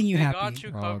already making you They happy. got you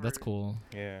Oh, covered. that's cool.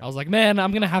 Yeah. I was like, man,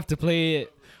 I'm gonna have to play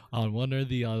it on one or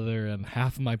the other and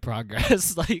half my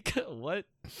progress. Like, what?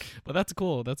 But that's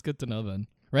cool. That's good to know then.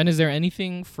 Ren, is there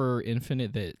anything for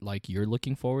Infinite that like you're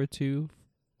looking forward to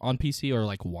on PC or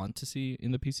like want to see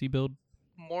in the PC build?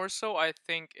 More so, I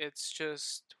think it's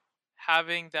just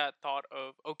having that thought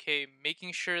of, okay,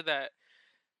 making sure that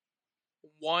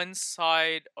one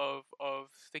side of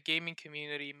the gaming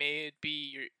community, may it be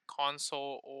your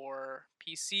console or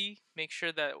PC, make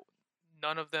sure that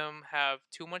none of them have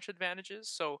too much advantages.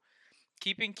 So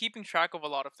keeping track of a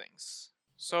lot of things.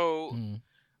 So Mm.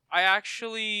 I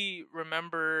actually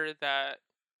remember that,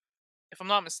 if I'm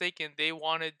not mistaken, they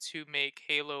wanted to make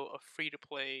Halo a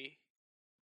free-to-play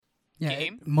Yeah,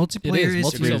 game. multiplayer is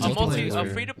multiplayer, a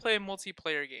multiplayer. free-to-play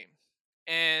multiplayer game.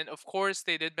 And of course,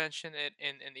 they did mention it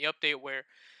in the update where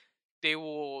they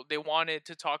wanted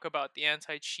to talk about the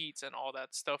anti-cheats and all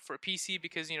that stuff for PC,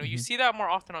 because you Mhm. see that more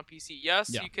often on PC. Yes,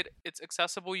 Yeah. it's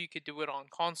accessible, you could do it on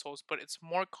consoles, but it's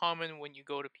more common when you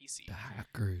go to PC. The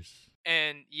hackers.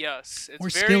 And yes, or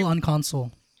skill on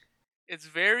console. it's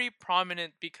very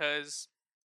prominent because,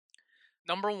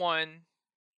 number one,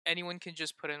 anyone can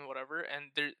just put in whatever,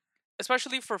 and there,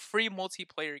 especially for free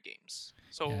multiplayer games.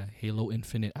 So Yeah, Halo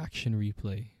Infinite action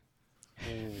replay.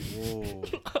 Whoa.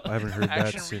 I haven't heard that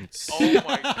Action since. oh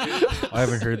my goodness. I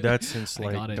haven't heard that since I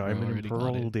like got it, bro. Diamond and Already got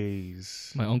Pearl it.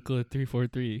 days. My uncle at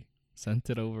 343 sent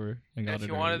it over. I got If it.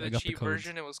 you already. wanted I the got cheap codes.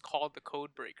 version, it was called the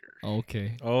Code Breaker.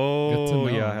 Okay. Oh know.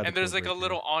 yeah, I had And the there's Code like a Breaker.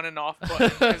 little on and off button.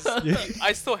 'Cause Yeah.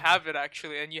 I still have it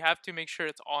actually, and you have to make sure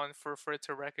it's on for it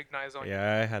to recognize on.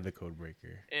 Yeah, I had the Code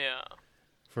Breaker. Yeah.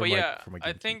 For But my, yeah, for my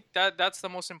I GameCube. think that's the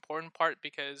most important part,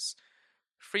 because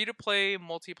free to play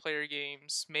multiplayer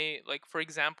games for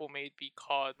example, may it be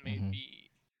COD, may it Mhm. be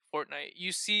Fortnite.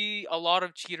 You see a lot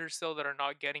of cheaters still that are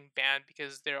not getting banned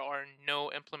because there are no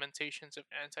implementations of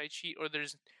anti-cheat, or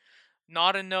there's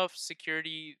not enough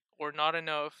security, or not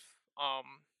enough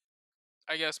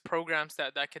I guess programs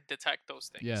that could detect those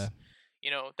things. Yeah.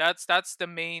 That's the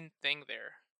main thing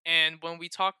there. And when we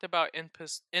talked about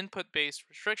input based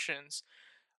restrictions,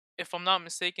 if I'm not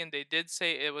mistaken, they did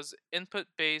say it was input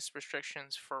based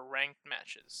restrictions for ranked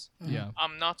matches. Yeah.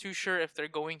 I'm not too sure if they're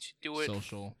going to do it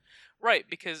Social. right,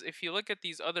 because if you look at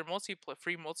these other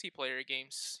free multiplayer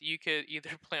games, you could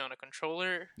either play on a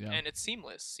controller, Yeah. and it's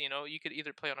seamless. You could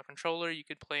either play on a controller, you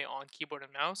could play on keyboard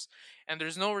and mouse, and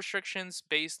there's no restrictions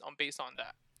based on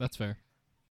that. That's fair.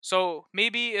 So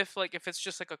maybe if it's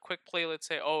just like a quick play, let's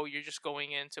say, oh, you're just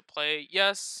going in to play.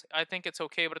 Yes, I think it's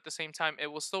okay, but at the same time,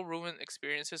 it will still ruin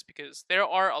experiences, because there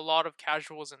are a lot of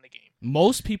casuals in the game.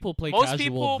 Most people play Most casual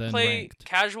people than play ranked.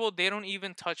 casual. They don't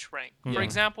even touch rank. Yeah. For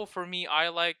example, for me, I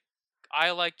like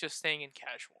just staying in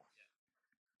casual.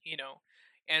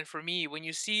 And for me, when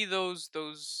you see those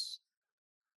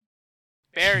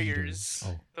barriers,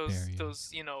 Oh, barriers.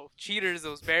 those cheaters,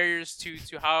 those barriers to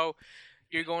how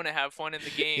you're going to have fun in the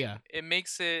game, Yeah. it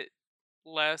makes it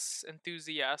less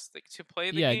enthusiastic to play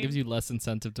the Yeah, game. it gives you less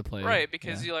incentive to play. right,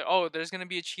 because Yeah. you're like, oh, there's gonna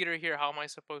be a cheater here. How am I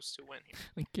supposed to win here?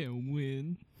 I can't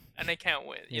win. And I can't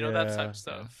win. That type Yeah. of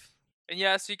stuff. And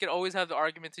yes, you can always have the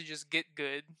argument to just get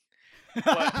good.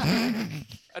 But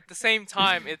at the same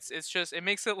time, it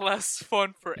makes it less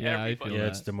fun for Yeah, I everybody. feel Yeah,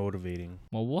 that. it's demotivating.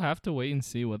 Well, we'll have to wait and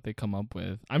see what they come up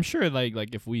with. I'm sure,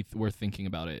 like if we were thinking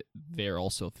about it, they're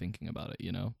also thinking about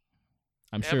it.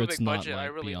 I'm They sure have a it's big not budget. like I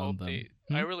really beyond hope them.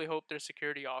 I really hope their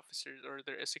security officers or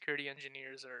their security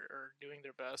engineers are doing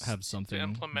their best Have to something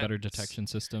implement better detection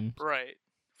system. right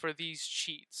for these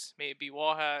cheats. May it be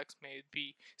wall hacks, may it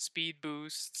be speed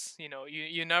boosts.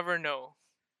 You never know.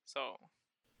 So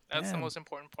that's the Yeah. most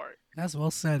important part. That's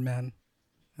well said, man.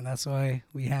 And that's why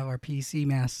we have our PC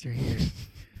master here.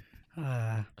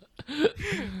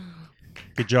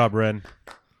 Good job, Ren.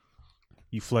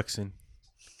 You flexing.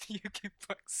 You keep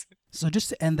flexing. So just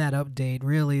to end that update,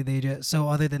 really,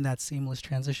 other than that seamless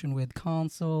transition with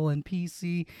console and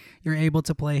PC, you're able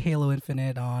to play Halo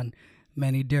Infinite on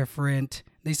many different.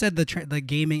 They said the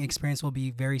gaming experience will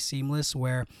be very seamless,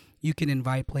 where you can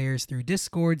invite players through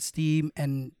Discord, Steam,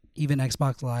 and even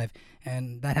Xbox Live,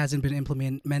 and that hasn't been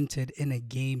implemented in a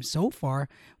game so far.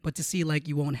 But to see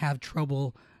you won't have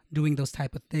trouble doing those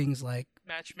type of things, like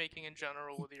Matchmaking in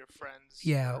general with your friends.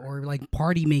 or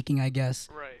party making, I guess.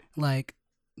 Right.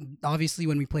 Obviously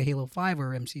when we play Halo 5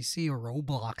 or MCC or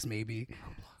Roblox maybe,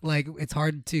 it's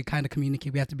hard to kind of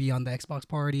communicate. We have to be on the Xbox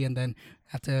party, and then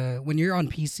when you're on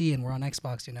PC and we're on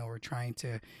Xbox,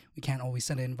 we can't always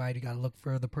send an invite. You got to look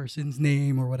for the person's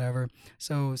name or whatever.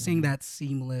 So seeing that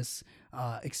seamless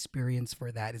experience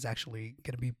for that is actually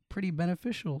going to be pretty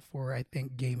beneficial for, I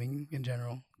think, gaming in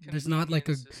general. There's not a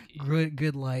Convenience is key.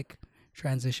 good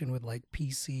transition with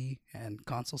PC and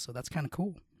console, so that's kind of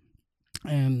cool.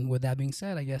 And with that being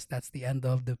said, I guess that's the end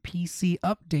of the PC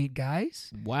update, guys.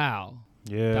 Wow,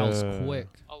 Yeah. that was quick.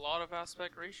 A lot of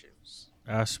aspect ratios.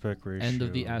 Aspect ratio. End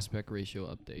of the aspect ratio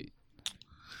update.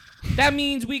 That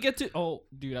means we get to. Oh,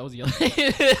 dude, I was yelling.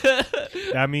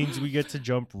 That means we get to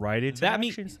jump right into That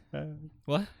mean- action.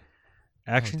 What?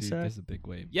 Action Oh, dude, set. there's a big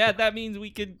wave. Yeah, that means we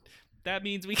could. That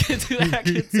means we could do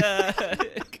action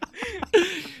tag.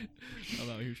 I'm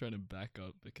out here trying to back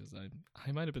up because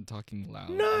I might have been talking loud.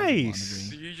 Nice.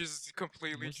 So you just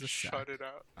completely Where's the just sack? shut it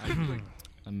out.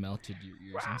 I melted your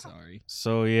ears. I'm sorry.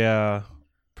 So yeah,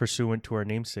 pursuant to our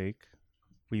namesake,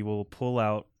 we will pull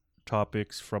out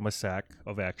topics from a sack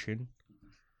of action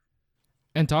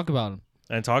And talk about them.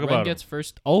 and talk Ren about gets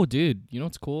first. Oh, dude, you know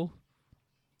what's cool?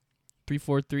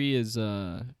 343 is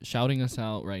shouting us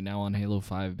out right now on Halo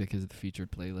 5 because of the featured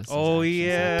playlist. is Oh, actually-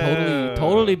 yeah.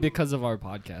 totally because of our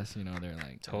podcast. You know, they're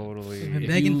like Totally. Been If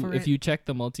begging you, for if it. you check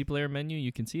the multiplayer menu,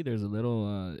 you can see there's a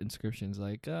little inscriptions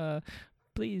like,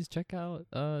 please check out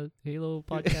Halo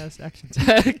podcast action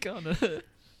tag on the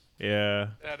Yeah.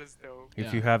 That is dope. If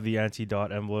Yeah. you have the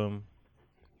anti-dot emblem,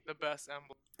 The best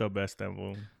emblem. the best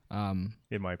emblem,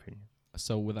 in my opinion.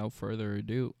 So without further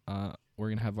ado, we're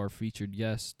gonna have our featured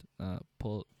guest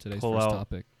pull today's Pull first out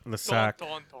topic. The sack. Dun,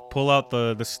 dun, dun. Pull out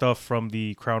the stuff from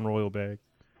the Crown Royal bag.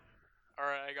 All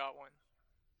right, I got one.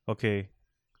 Okay.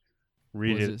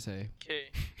 Read What does it. it say? Okay.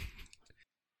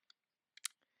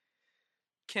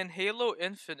 Can Halo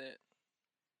Infinite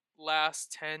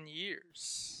last 10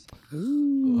 years?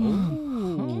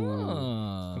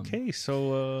 Oh. Okay,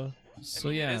 so So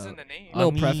I mean, yeah, it is in the name.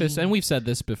 little I preface, and mean- we've said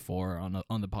this before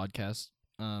on the podcast.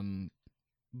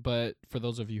 But for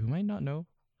those of you who might not know,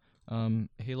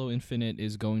 Halo Infinite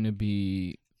is going to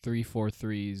be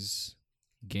 343's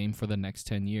game for the next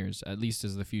 10 years, at least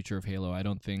is the future of Halo. I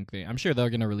don't think I'm sure they're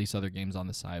gonna release other games on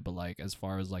the side, but like as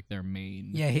far as like their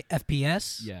main, Yeah,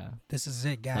 FPS. yeah, This is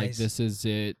it, guys. like this is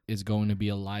it is going to be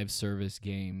a live service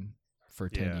game for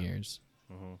 10 Yeah. years.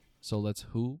 mhm. So let's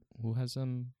who has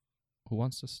who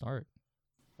wants to start?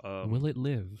 Will it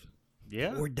live?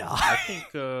 Yeah. Or die. I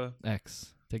think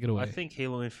X, take it away. I think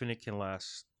Halo Infinite can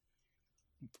last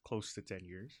close to 10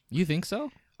 years. You think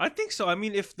so? I think so. I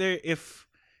mean, if they're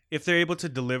able to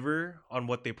deliver on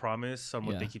what they promise, on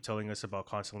what they Yeah. keep telling us about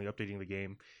constantly updating the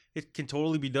game, it can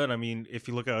totally be done. I mean, if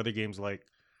you look at other games like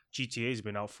GTA's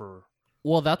been out for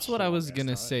Well, that's what I Long was ass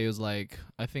gonna time. say. Is like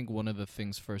I think one of the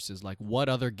things first is like what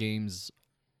other games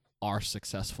are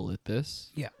successful at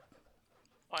this?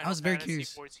 Final was very Fantasy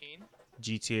curious. 14.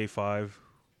 GTA 5,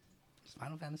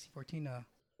 Final Fantasy 14.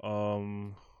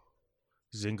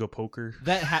 Zynga Poker,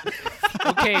 That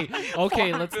okay.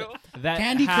 Let's Farmville. that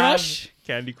Candy have- Crush.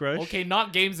 Candy Crush. Okay,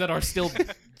 not games that are still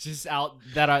just out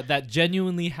that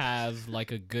genuinely have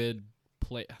like a good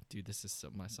play. Dude, this is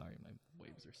so my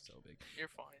waves are so big. You're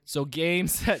fine. So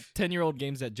games that 10-year-old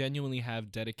games that genuinely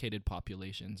have dedicated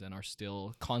populations and are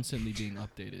still constantly being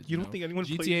updated. You don't know? think anyone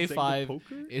GTA plays Zynga 5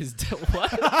 Poker? is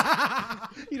what?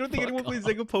 You don't think Fuck anyone plays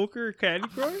off. Zynga Poker or Candy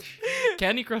Crush?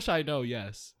 Candy Crush, I know,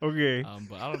 yes. Okay.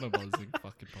 But I don't know about Zing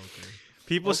fucking poker.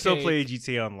 People still okay. play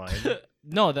GTA Online.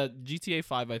 No, that GTA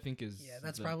 5 I think is. Yeah,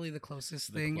 that's the- probably the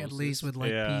closest the thing, at least closest. with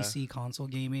like Yeah. PC console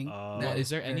gaming. Uh, Well, That is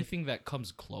there very- anything that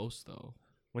comes close though?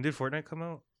 When did Fortnite come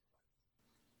out?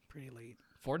 pretty late?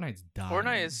 Fortnite's dying.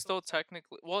 Fortnite is still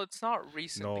technically well. It's not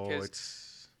recent No,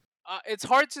 because it's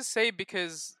hard to say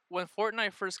because when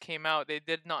Fortnite first came out, they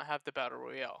did not have the battle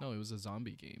royale. No, it was a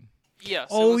zombie game, Yes.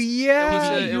 Oh it was,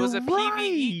 yeah, it was a you're PvE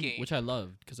right. game. which I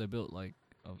loved because I built like.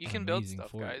 You an can build amazing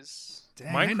stuff, fort. guys.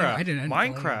 Dang, Minecraft. I didn't play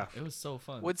it. Minecraft. It was so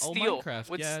fun. With Oh, steel, Minecraft.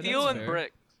 with yeah, steel that's and fair.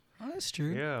 brick. Oh, that's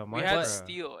true. Yeah, We had Minecraft.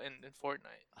 steel in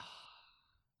Fortnite.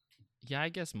 Yeah, I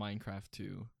guess Minecraft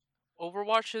too.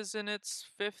 Overwatch is in its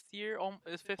fifth year Oh,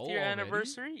 already?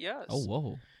 anniversary. Yes. Oh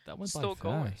whoa, that went Still by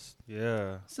going. fast.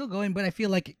 Yeah. Still going, but I feel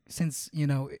like since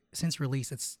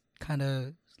release, it's kind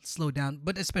of slowed down.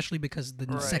 But especially because the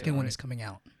Right, second one right. is coming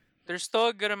out. There's still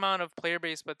a good amount of player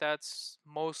base, but that's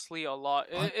mostly a lot.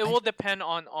 It, I- will depend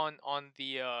on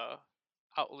the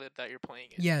outlet that you're playing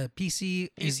in. Yeah, PC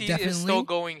is PC definitely. is still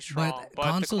going strong, but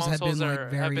consoles the have been, consoles like,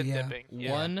 have very, been yeah. dipping.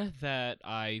 Yeah. One that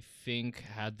I think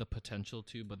had the potential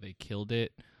to, but they killed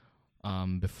it.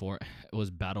 Before it was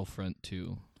Battlefront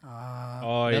 2.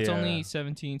 Oh That's yeah. only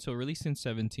 17, so released in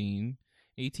 17,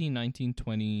 18, 19,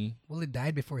 20, well, it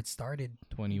died before it started.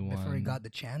 21. Before it got the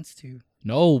chance to.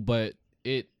 No, but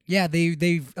it Yeah, they've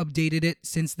updated it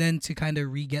since then to kind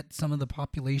of re-get some of the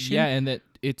population. yeah, and that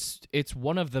it's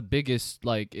one of the biggest,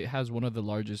 like it has one of the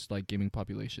largest like gaming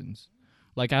populations.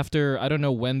 Like after I don't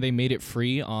know when they made it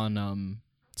free on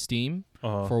Steam.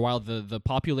 Uh-huh. For a while, the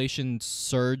population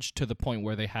surged to the point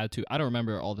where they had to. I don't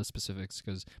remember all the specifics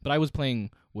but I was playing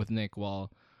with Nick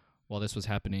while this was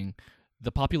happening.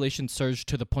 The population surged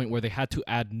to the point where they had to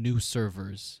add new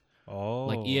servers. Oh.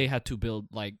 Like EA had to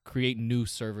create new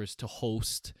servers to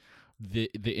host the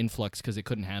influx because it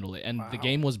couldn't handle it, and the Wow.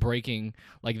 game was breaking.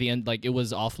 Like the end, like it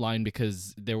was offline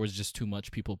because there was just too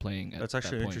much people playing. That's at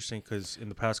actually that point. interesting because in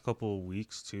the past couple of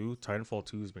weeks too, Titanfall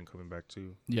 2 has been coming back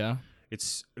too. Yeah.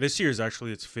 It's this year is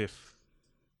actually its fifth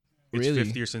It's Really?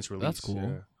 5th year since release. That's cool.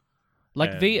 Yeah.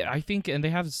 Like they, And- I think, and they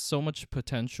have so much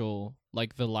potential.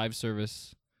 Like the live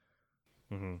service,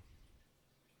 Mm-hmm.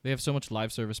 they have so much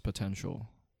live service potential.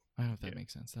 I don't know if that Yeah.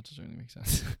 makes sense. That doesn't really make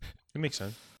sense. It makes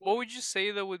sense. What would you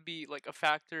say that would be like a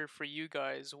factor for you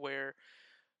guys where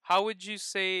how would you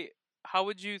say how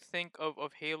would you think of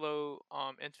Halo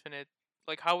Infinite,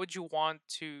 like how would you want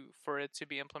to for it to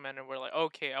be implemented where like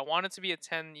okay, I want it to be a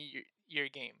 10-year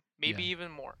game, maybe Yeah.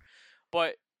 even more.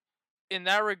 But in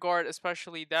that regard,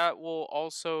 especially that will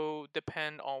also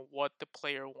depend on what the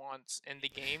player wants in the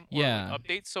game or Yeah. like,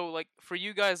 updates. So like for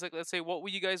you guys, like let's say what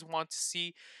would you guys want to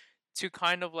see to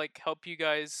kind of like help you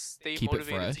guys stay Keep it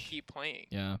motivated to fresh. keep playing?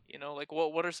 Yeah. You know, like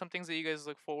what are some things that you guys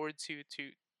look forward to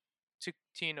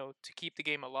you know to keep the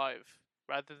game alive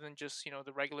rather than just you know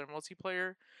the regular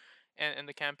multiplayer and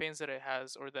the campaigns that it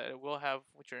has or that it will have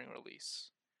during release?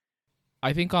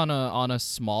 I think on a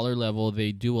smaller level,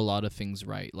 they do a lot of things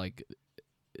right. Like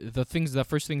the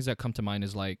first things that come to mind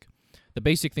is like the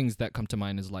basic things that come to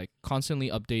mind is like constantly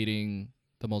updating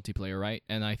the multiplayer, right?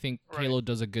 And I think Right. Halo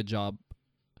does a good job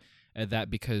at that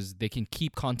because they can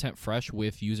keep content fresh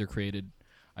with user created.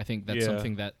 I think that's Yeah.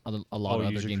 something that a lot of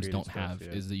other games user-created don't stuff, have yeah.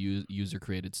 is the user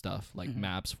created stuff like Mhm.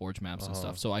 maps, forge maps, and Uh-huh.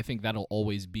 stuff. So I think that'll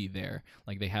always be there.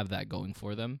 Like they have that going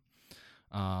for them.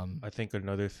 I think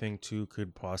another thing too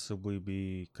could possibly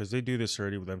be because they do this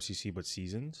already with MCC, but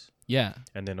seasons, Yeah,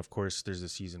 and then of course there's a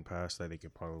season pass that they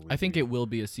could probably. I think do. it will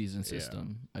be a season Yeah.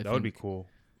 system. That would be cool.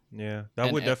 Yeah, that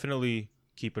And- would and- definitely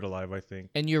keep it alive. I think.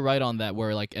 And you're right on that.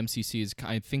 Where like MCC is,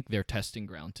 I think their testing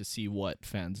ground to see what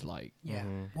fans like. Yeah.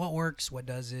 Mhm. What works? What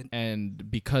doesn't? And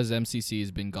because MCC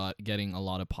has been getting a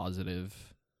lot of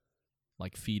positive,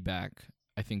 like feedback,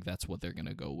 I think that's what they're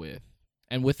gonna go with.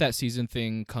 And with that season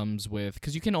thing comes with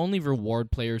because you can only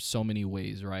reward players so many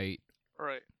ways, right?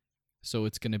 Right. So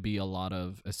it's gonna be a lot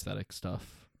of aesthetic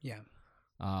stuff. Yeah.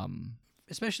 Especially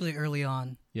Especially early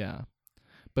on. yeah.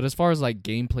 But as far as like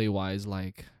gameplay wise,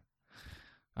 like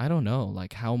I don't know,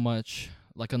 like how much,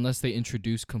 like unless they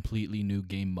introduce completely new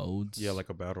game modes. Yeah, like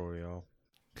a battle royale.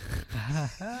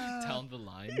 down the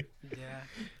line. Yeah.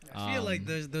 I feel like Um,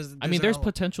 there's I mean, there's a-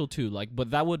 potential too, like,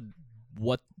 but that would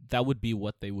be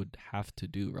what they would have to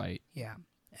do, right? Yeah.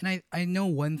 And I know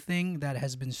one thing that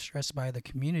has been stressed by the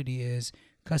community is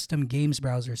custom games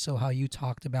browser. So how you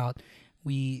talked about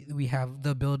we have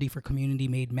the ability for community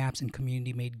made maps and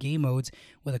community made game modes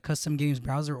with a custom games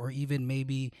browser or even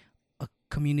maybe a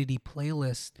community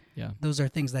playlist. Yeah. Those are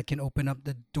things that can open up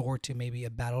the door to maybe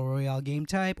a battle royale game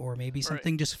type or maybe Right.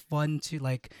 something just fun to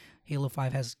like Halo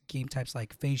 5 has game types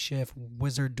like Phase Shift,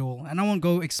 Wizard Duel. And I won't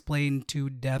go explain to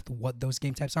depth what those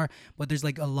game types are, but there's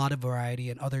like a lot of variety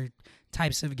and other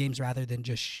types of games rather than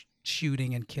just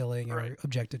shooting and killing Right. or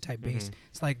objective type based. Mhm.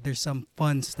 It's like there's some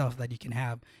fun stuff that you can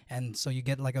have. And so you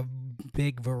get like a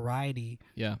big variety.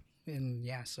 Yeah. And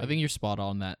yeah, so I think you're spot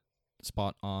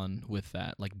on with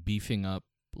that, like beefing up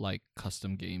like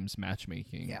custom games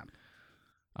matchmaking. Yeah.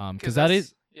 Because that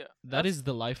is yeah. that that's- is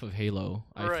the life of Halo,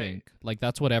 I Right. think. Like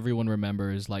that's what everyone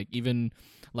remembers. Like even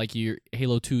like your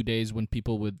Halo 2 days when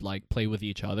people would like play with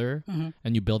each other Mhm.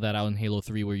 and you build that out in Halo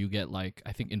 3 where you get like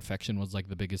I think infection was like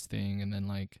the biggest thing and then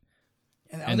like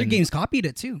and and other then- games copied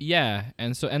it too. yeah,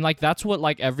 and so and like that's what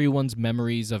like everyone's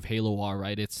memories of Halo are,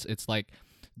 right? It's like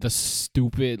the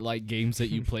stupid like games that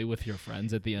you play with your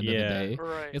friends at the end of the Yeah. day.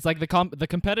 Right. It's like the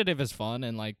competitive is fun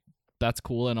and like that's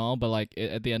cool and all, but like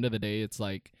at the end of the day, it's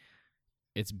like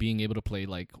it's being able to play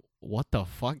like what the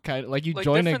fuck kind of like you like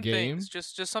join a different game. things,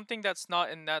 just something that's not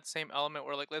in that same element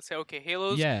where like let's say okay,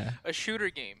 Halo's Yeah, a shooter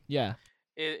game. yeah,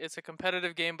 It's a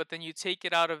competitive game, but then you take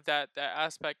it out of that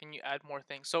aspect and you add more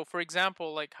things. So, for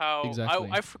example, like how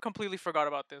Exactly. completely forgot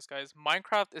about this, guys.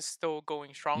 Minecraft is still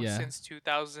going strong Yeah. since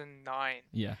 2009,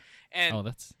 yeah. and Oh,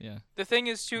 that's yeah, the thing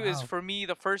is too is Wow. for me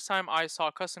the first time I saw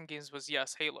custom games was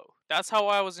yes Halo. That's how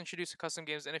I was introduced to custom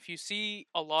games. And if you see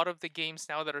a lot of the games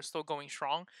now that are still going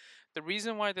strong, the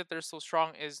reason why that they're still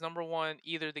strong is number one,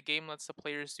 either the game lets the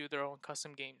players do their own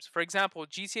custom games. For example,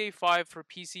 GTA 5 for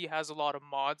PC has a lot of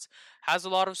mods, has a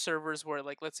lot of servers where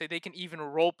like let's say they can even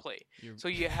role play. So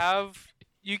you have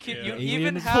you can Yeah. you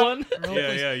even Aliens have one.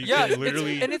 Yeah, yeah. You yeah, can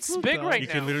literally, and it's so big dumb. right you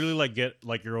now. can literally like get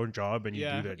like your own job and you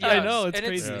Yeah. do that. Yeah, I Yes, know, it's and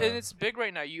crazy. and it's big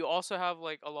right now. You also have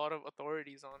like a lot of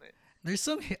authorities on it. There's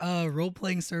some role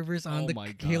playing servers on Oh the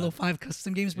my Halo God. 5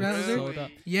 custom games It's browser. so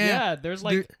dumb. Yeah. Yeah, there's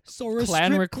like Sora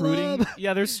clan Strip recruiting. Club.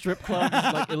 Yeah, there's strip clubs,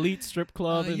 like elite strip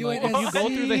club, and like, if you go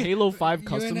through the UNSC, Halo 5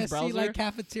 customs UNSC, browser. like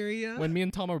cafeteria. When me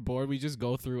and Tom are bored, we just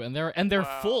go through, and they're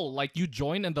Wow. full. Like you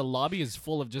join, and the lobby is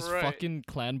full of just Right. fucking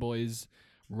clan boys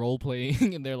role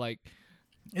playing, and they're like,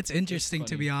 It's interesting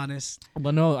to funny. be honest.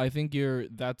 But no, I think you're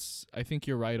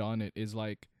right on it. Is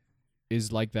like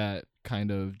that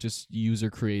kind of just user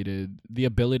created, the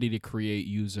ability to create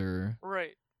user.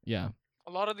 Right. Yeah,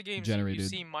 A lot of the games you generated.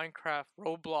 see, Minecraft,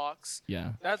 Roblox.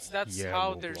 yeah. That's Yeah,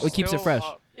 how they're Roblox. It keeps it still, fresh.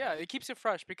 yeah, it keeps it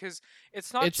fresh because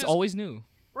it's not It's just always new.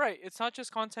 right. It's not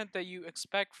just content that you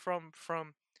expect from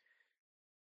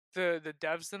the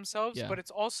devs themselves, Yeah. but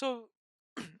it's also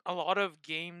a lot of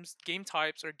game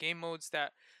types or game modes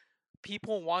that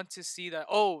people want to see that,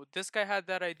 oh, this guy had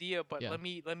that idea, but Yeah. let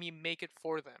me make it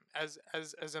for them as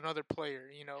another player,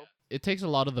 you know. It takes a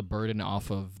lot of the burden off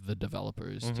of the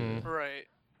developers Mhm. to, Right.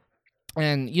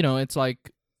 and it's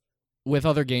like with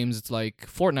other games, it's like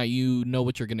Fortnite. You know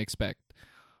what you're gonna expect.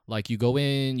 Like you go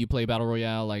in, you play battle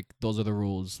royale. Like those are the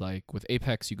rules. Like with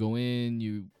Apex, you go in,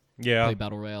 you Yeah. play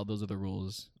battle royale. Those are the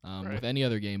rules. Right. With any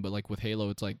other game, but like with Halo,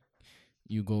 it's like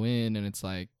you go in and it's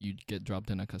like you get dropped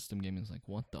in a custom game. And it's like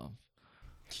what the.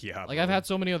 Yeah. Like I've had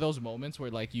so many of those moments where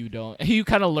like you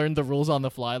kind of learn the rules on the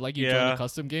fly. Like you join Yeah. a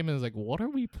custom game and it's like, what are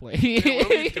we playing? Yeah, what are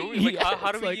we doing? Like, Yeah,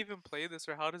 how do it's we like- even play this,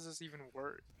 or how does this even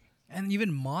work? And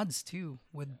even mods too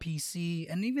with PC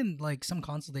and even like some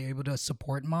consoles they're able to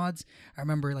support mods. I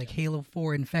remember like Halo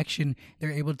 4 Infection, they're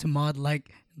able to mod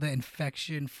like the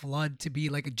Infection Flood to be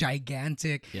like a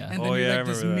gigantic, Yeah. and then Oh, you yeah, I like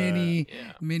this remember that. mini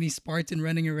Yeah. mini Spartan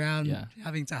running around Yeah.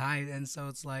 having to hide, and so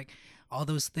it's like all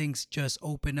those things just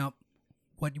open up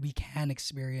what we can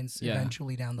experience Yeah.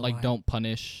 eventually down the like line. don't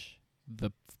punish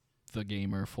the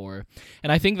gamer for.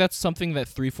 And I think that's something that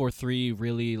 343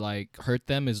 really like hurt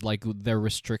them, is like their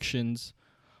restrictions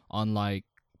on like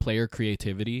player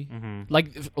creativity. Mhm.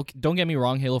 Like okay, don't get me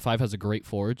wrong, Halo 5 has a great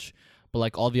forge, but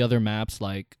like all the other maps,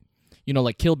 like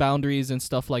like kill boundaries and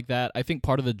stuff like that. I think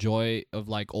part of the joy of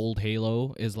like old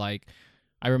Halo is like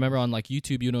I remember on like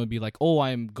YouTube, it'd be like, oh,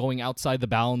 I'm going outside the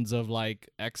bounds of like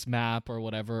X map or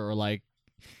whatever, or like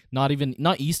not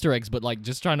Easter eggs, but like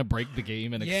just trying to break the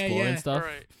game and Yeah, explore yeah. and stuff.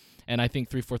 Right. And I think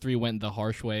 343 went the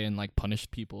harsh way and like punished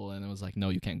people, and it was like, no,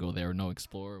 you can't go there, no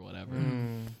explore or whatever.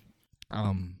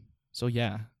 Mm. So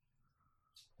yeah,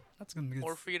 That's gonna be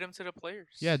More freedom to the players.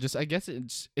 yeah. Just I guess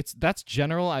it's that's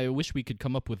general. I wish we could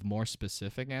come up with more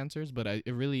specific answers, but it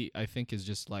really I think is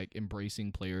just like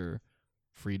embracing player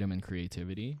freedom and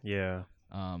creativity. Yeah.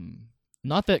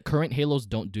 Not that current Halos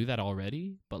don't do that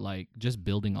already, but like just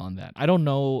building on that. I don't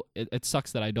know. It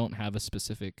sucks that I don't have a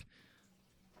specific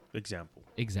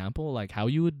example like how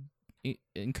you would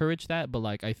encourage that, but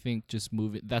like I think just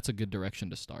move it. That's a good direction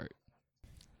to start.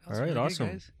 That was All right, really good, awesome.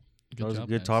 guys. That was a job,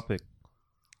 good guys. topic.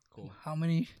 Cool. How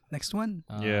many? Next one?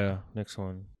 Yeah. Next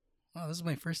one. Oh, this is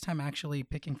my first time actually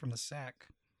picking from the sack.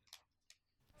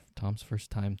 Tom's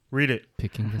first time Read it.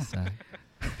 picking the sack,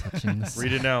 touching the sack.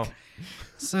 Read it now.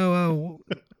 So,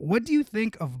 what do you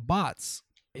think of bots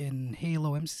in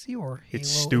Halo MC or Halo It's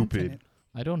stupid. Infinite?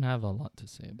 I don't have a lot to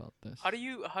say about this. How do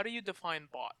you define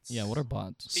bots? Yeah, what are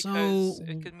bots? Because So-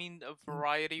 it could mean a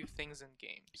variety of things in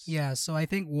games. Yeah, so I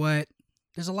think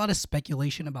there's a lot of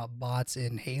speculation about bots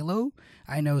in Halo.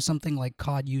 I know something like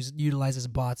COD utilizes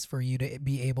bots for you to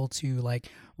be able to like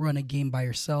run a game by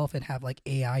yourself and have like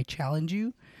AI challenge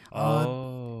you.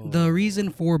 The reason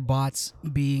for bots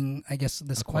being, I guess,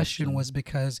 this A question question. was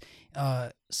because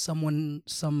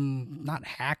not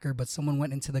hacker, but someone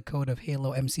went into the code of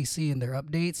Halo MCC in their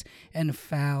updates and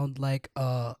found like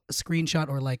a screenshot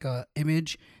or like a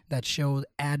image that showed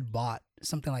add bot,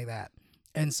 something like that.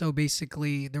 And so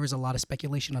basically, there was a lot of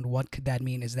speculation on what could that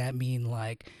mean. Does that mean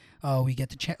like, we get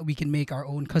to we can make our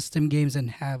own custom games and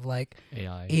have like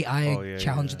AI. AI Oh, yeah,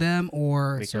 challenge yeah. them,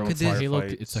 or Make your own could For this, Halo,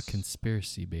 firefights. it's a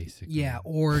conspiracy basically. yeah,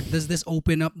 or does this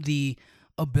open up the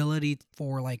ability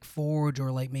for like Forge or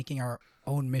like making our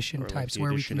own mission Or, like, types the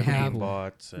where we addition can of have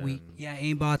aimbots and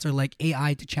aimbots or like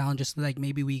AI to challenge us. Like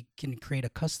maybe we can create a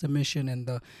custom mission and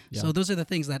Yeah. so those are the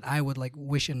things that I would like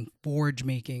wish in Forge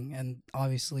making, and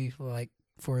obviously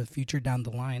for the future down the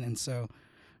line. And so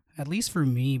at least for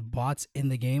me, bots in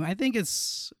the game, I think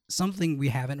it's something we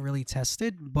haven't really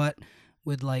tested, but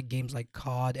with like games like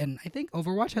COD and I think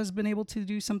Overwatch has been able to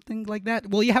do something like that.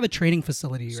 Well, you have a training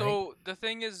facility, right? So the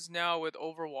thing is now with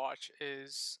Overwatch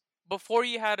is before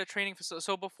you had a training facility.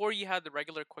 So before you had the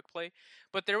regular quick play,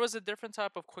 but there was a different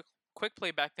type of quick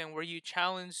play back then where you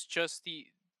challenged just the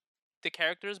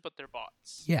characters, but they're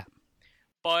bots. Yeah.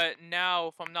 But now,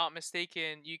 if I'm not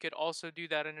mistaken, you could also do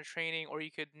that in a training, or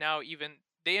you could now even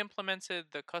they implemented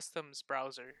the customs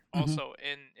browser Mhm. also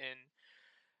in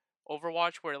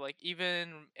Overwatch, where like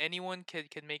even anyone could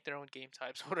make their own game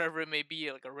types, whatever it may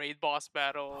be, like a raid boss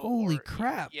battle. Holy or-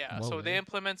 crap. Yeah, Whoa, so they really?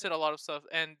 implemented a lot of stuff,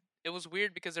 and it was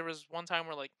weird because there was one time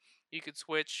where like you could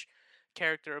switch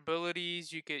character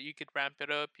abilities. You could ramp it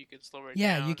up. You could slow it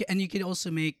Yeah, down. you could also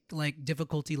make like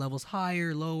difficulty levels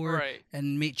higher, lower, Right.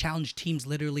 and make challenge teams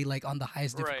literally like on the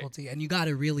highest Right. difficulty. And you got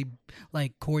to really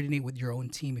like coordinate with your own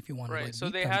team if you want to Right. like So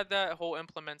beat they them. had that whole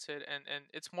implemented, and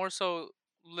it's more so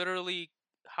literally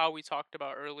how we talked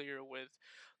about earlier with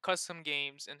custom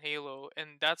games and Halo,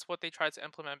 and that's what they tried to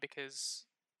implement because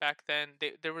back then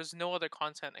there was no other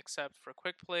content except for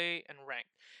quick play and ranked.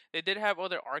 They did have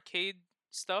other arcade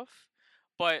stuff,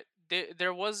 but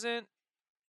there wasn't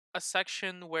a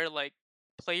section where like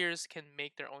players can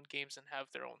make their own games and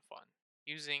have their own fun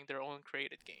using their own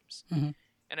created games. Mhm.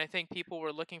 And I think people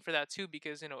were looking for that too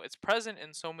because it's present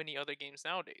in so many other games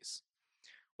nowadays,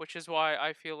 which is why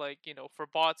I feel like for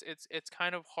bots it's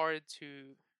kind of hard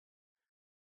to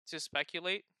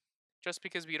speculate just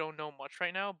because we don't know much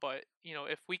right now. But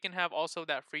if we can have also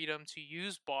that freedom to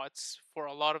use bots for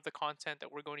a lot of the content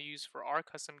that we're going to use for our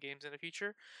custom games in the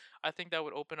future, I think that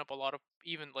would open up a lot of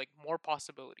even like more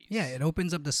possibilities. Yeah, it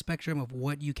opens up the spectrum of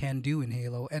what you can do in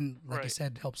Halo, and like you Right.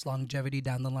 said, helps longevity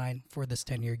down the line for this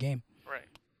 10-year game. Right.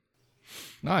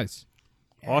 Nice.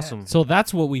 Awesome. So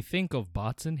that's what we think of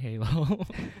bots in Halo.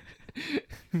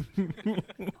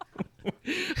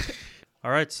 All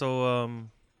right, so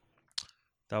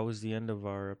that was the end of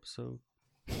our episode.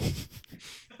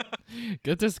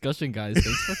 Good discussion, guys.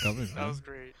 Thanks for coming. That man. was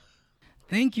great.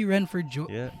 Thank you, Ren, for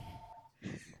Yeah.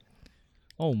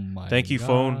 Oh my. Thank you, God.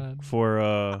 Phone,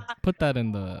 for Put that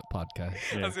in the podcast.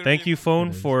 yeah. was gonna Thank be- you, Phone,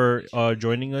 It is. for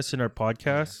joining us in our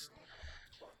podcast.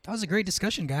 That was a great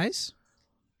discussion, guys.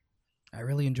 I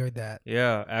really enjoyed that.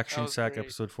 Yeah, Action was Sack great.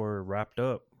 episode 4 wrapped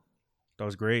up. That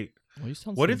was great. Well, you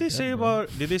sound What so did they dead, say bro.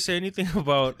 about? Did they say anything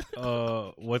about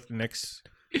what next?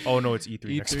 Oh no, it's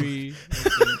E3 next month.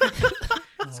 E3.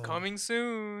 It's coming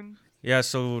soon. Yeah,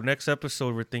 so next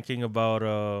episode we're thinking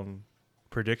about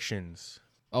predictions.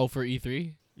 Oh, for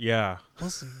E3. Yeah, We'll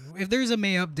see. If there's a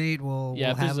May update, we'll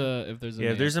Yeah, have if there's a yeah.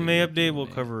 May If there's a update, May we'll update, do we'll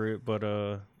May. cover it.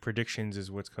 But predictions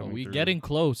is what's Are coming. we through. getting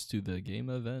close to the game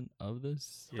event of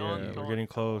this? Yeah, Dun, we're dun, getting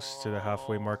close to the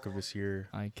halfway mark of this year.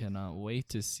 I cannot wait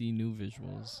to see new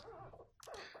visuals.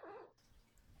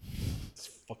 This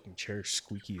fucking chair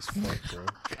squeaky as fuck,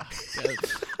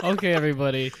 bro. Okay,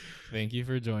 everybody. Thank you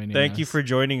for joining Thank you us. for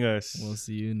joining us. We'll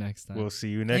see you next time. We'll see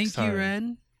you next Thank time. you,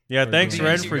 Ren. Yeah, For thanks, joining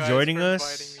Ren, us. for Thank you guys joining for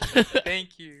us. inviting me.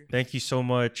 Thank you. Thank you so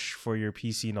much for your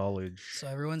PC knowledge. So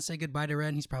everyone say goodbye to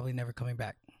Ren. He's probably never coming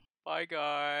back. Bye,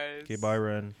 guys. Okay, bye,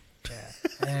 Ren. Yeah.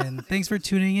 And thanks for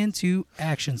tuning in to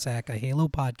Action Sack, a Halo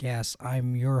podcast.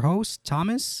 I'm your host,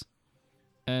 Thomas,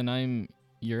 And I'm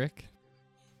Yurik.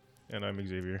 And I'm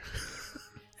Xavier.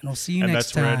 and we'll see you And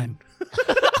next that's Ren. time.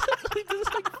 He did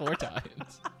this like 4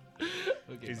 times.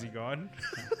 Okay, Is he bye. gone?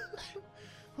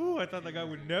 Ooh, I thought that guy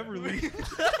would never leave.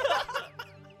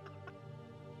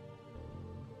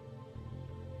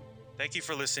 Thank you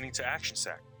for listening to Action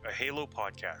Sack, a Halo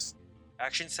podcast.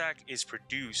 Action Sack is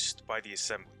produced by The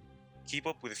Assembly. Keep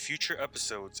up with future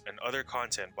episodes and other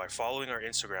content by following our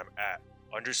Instagram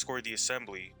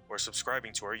 @_TheAssembly or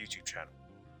subscribing to our YouTube channel.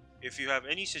 If you have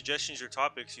any suggestions or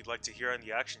topics you'd like to hear on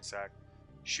the Action Sack,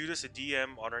 shoot us a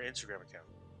DM on our Instagram account.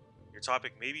 Your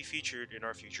topic may be featured in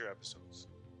our future episodes.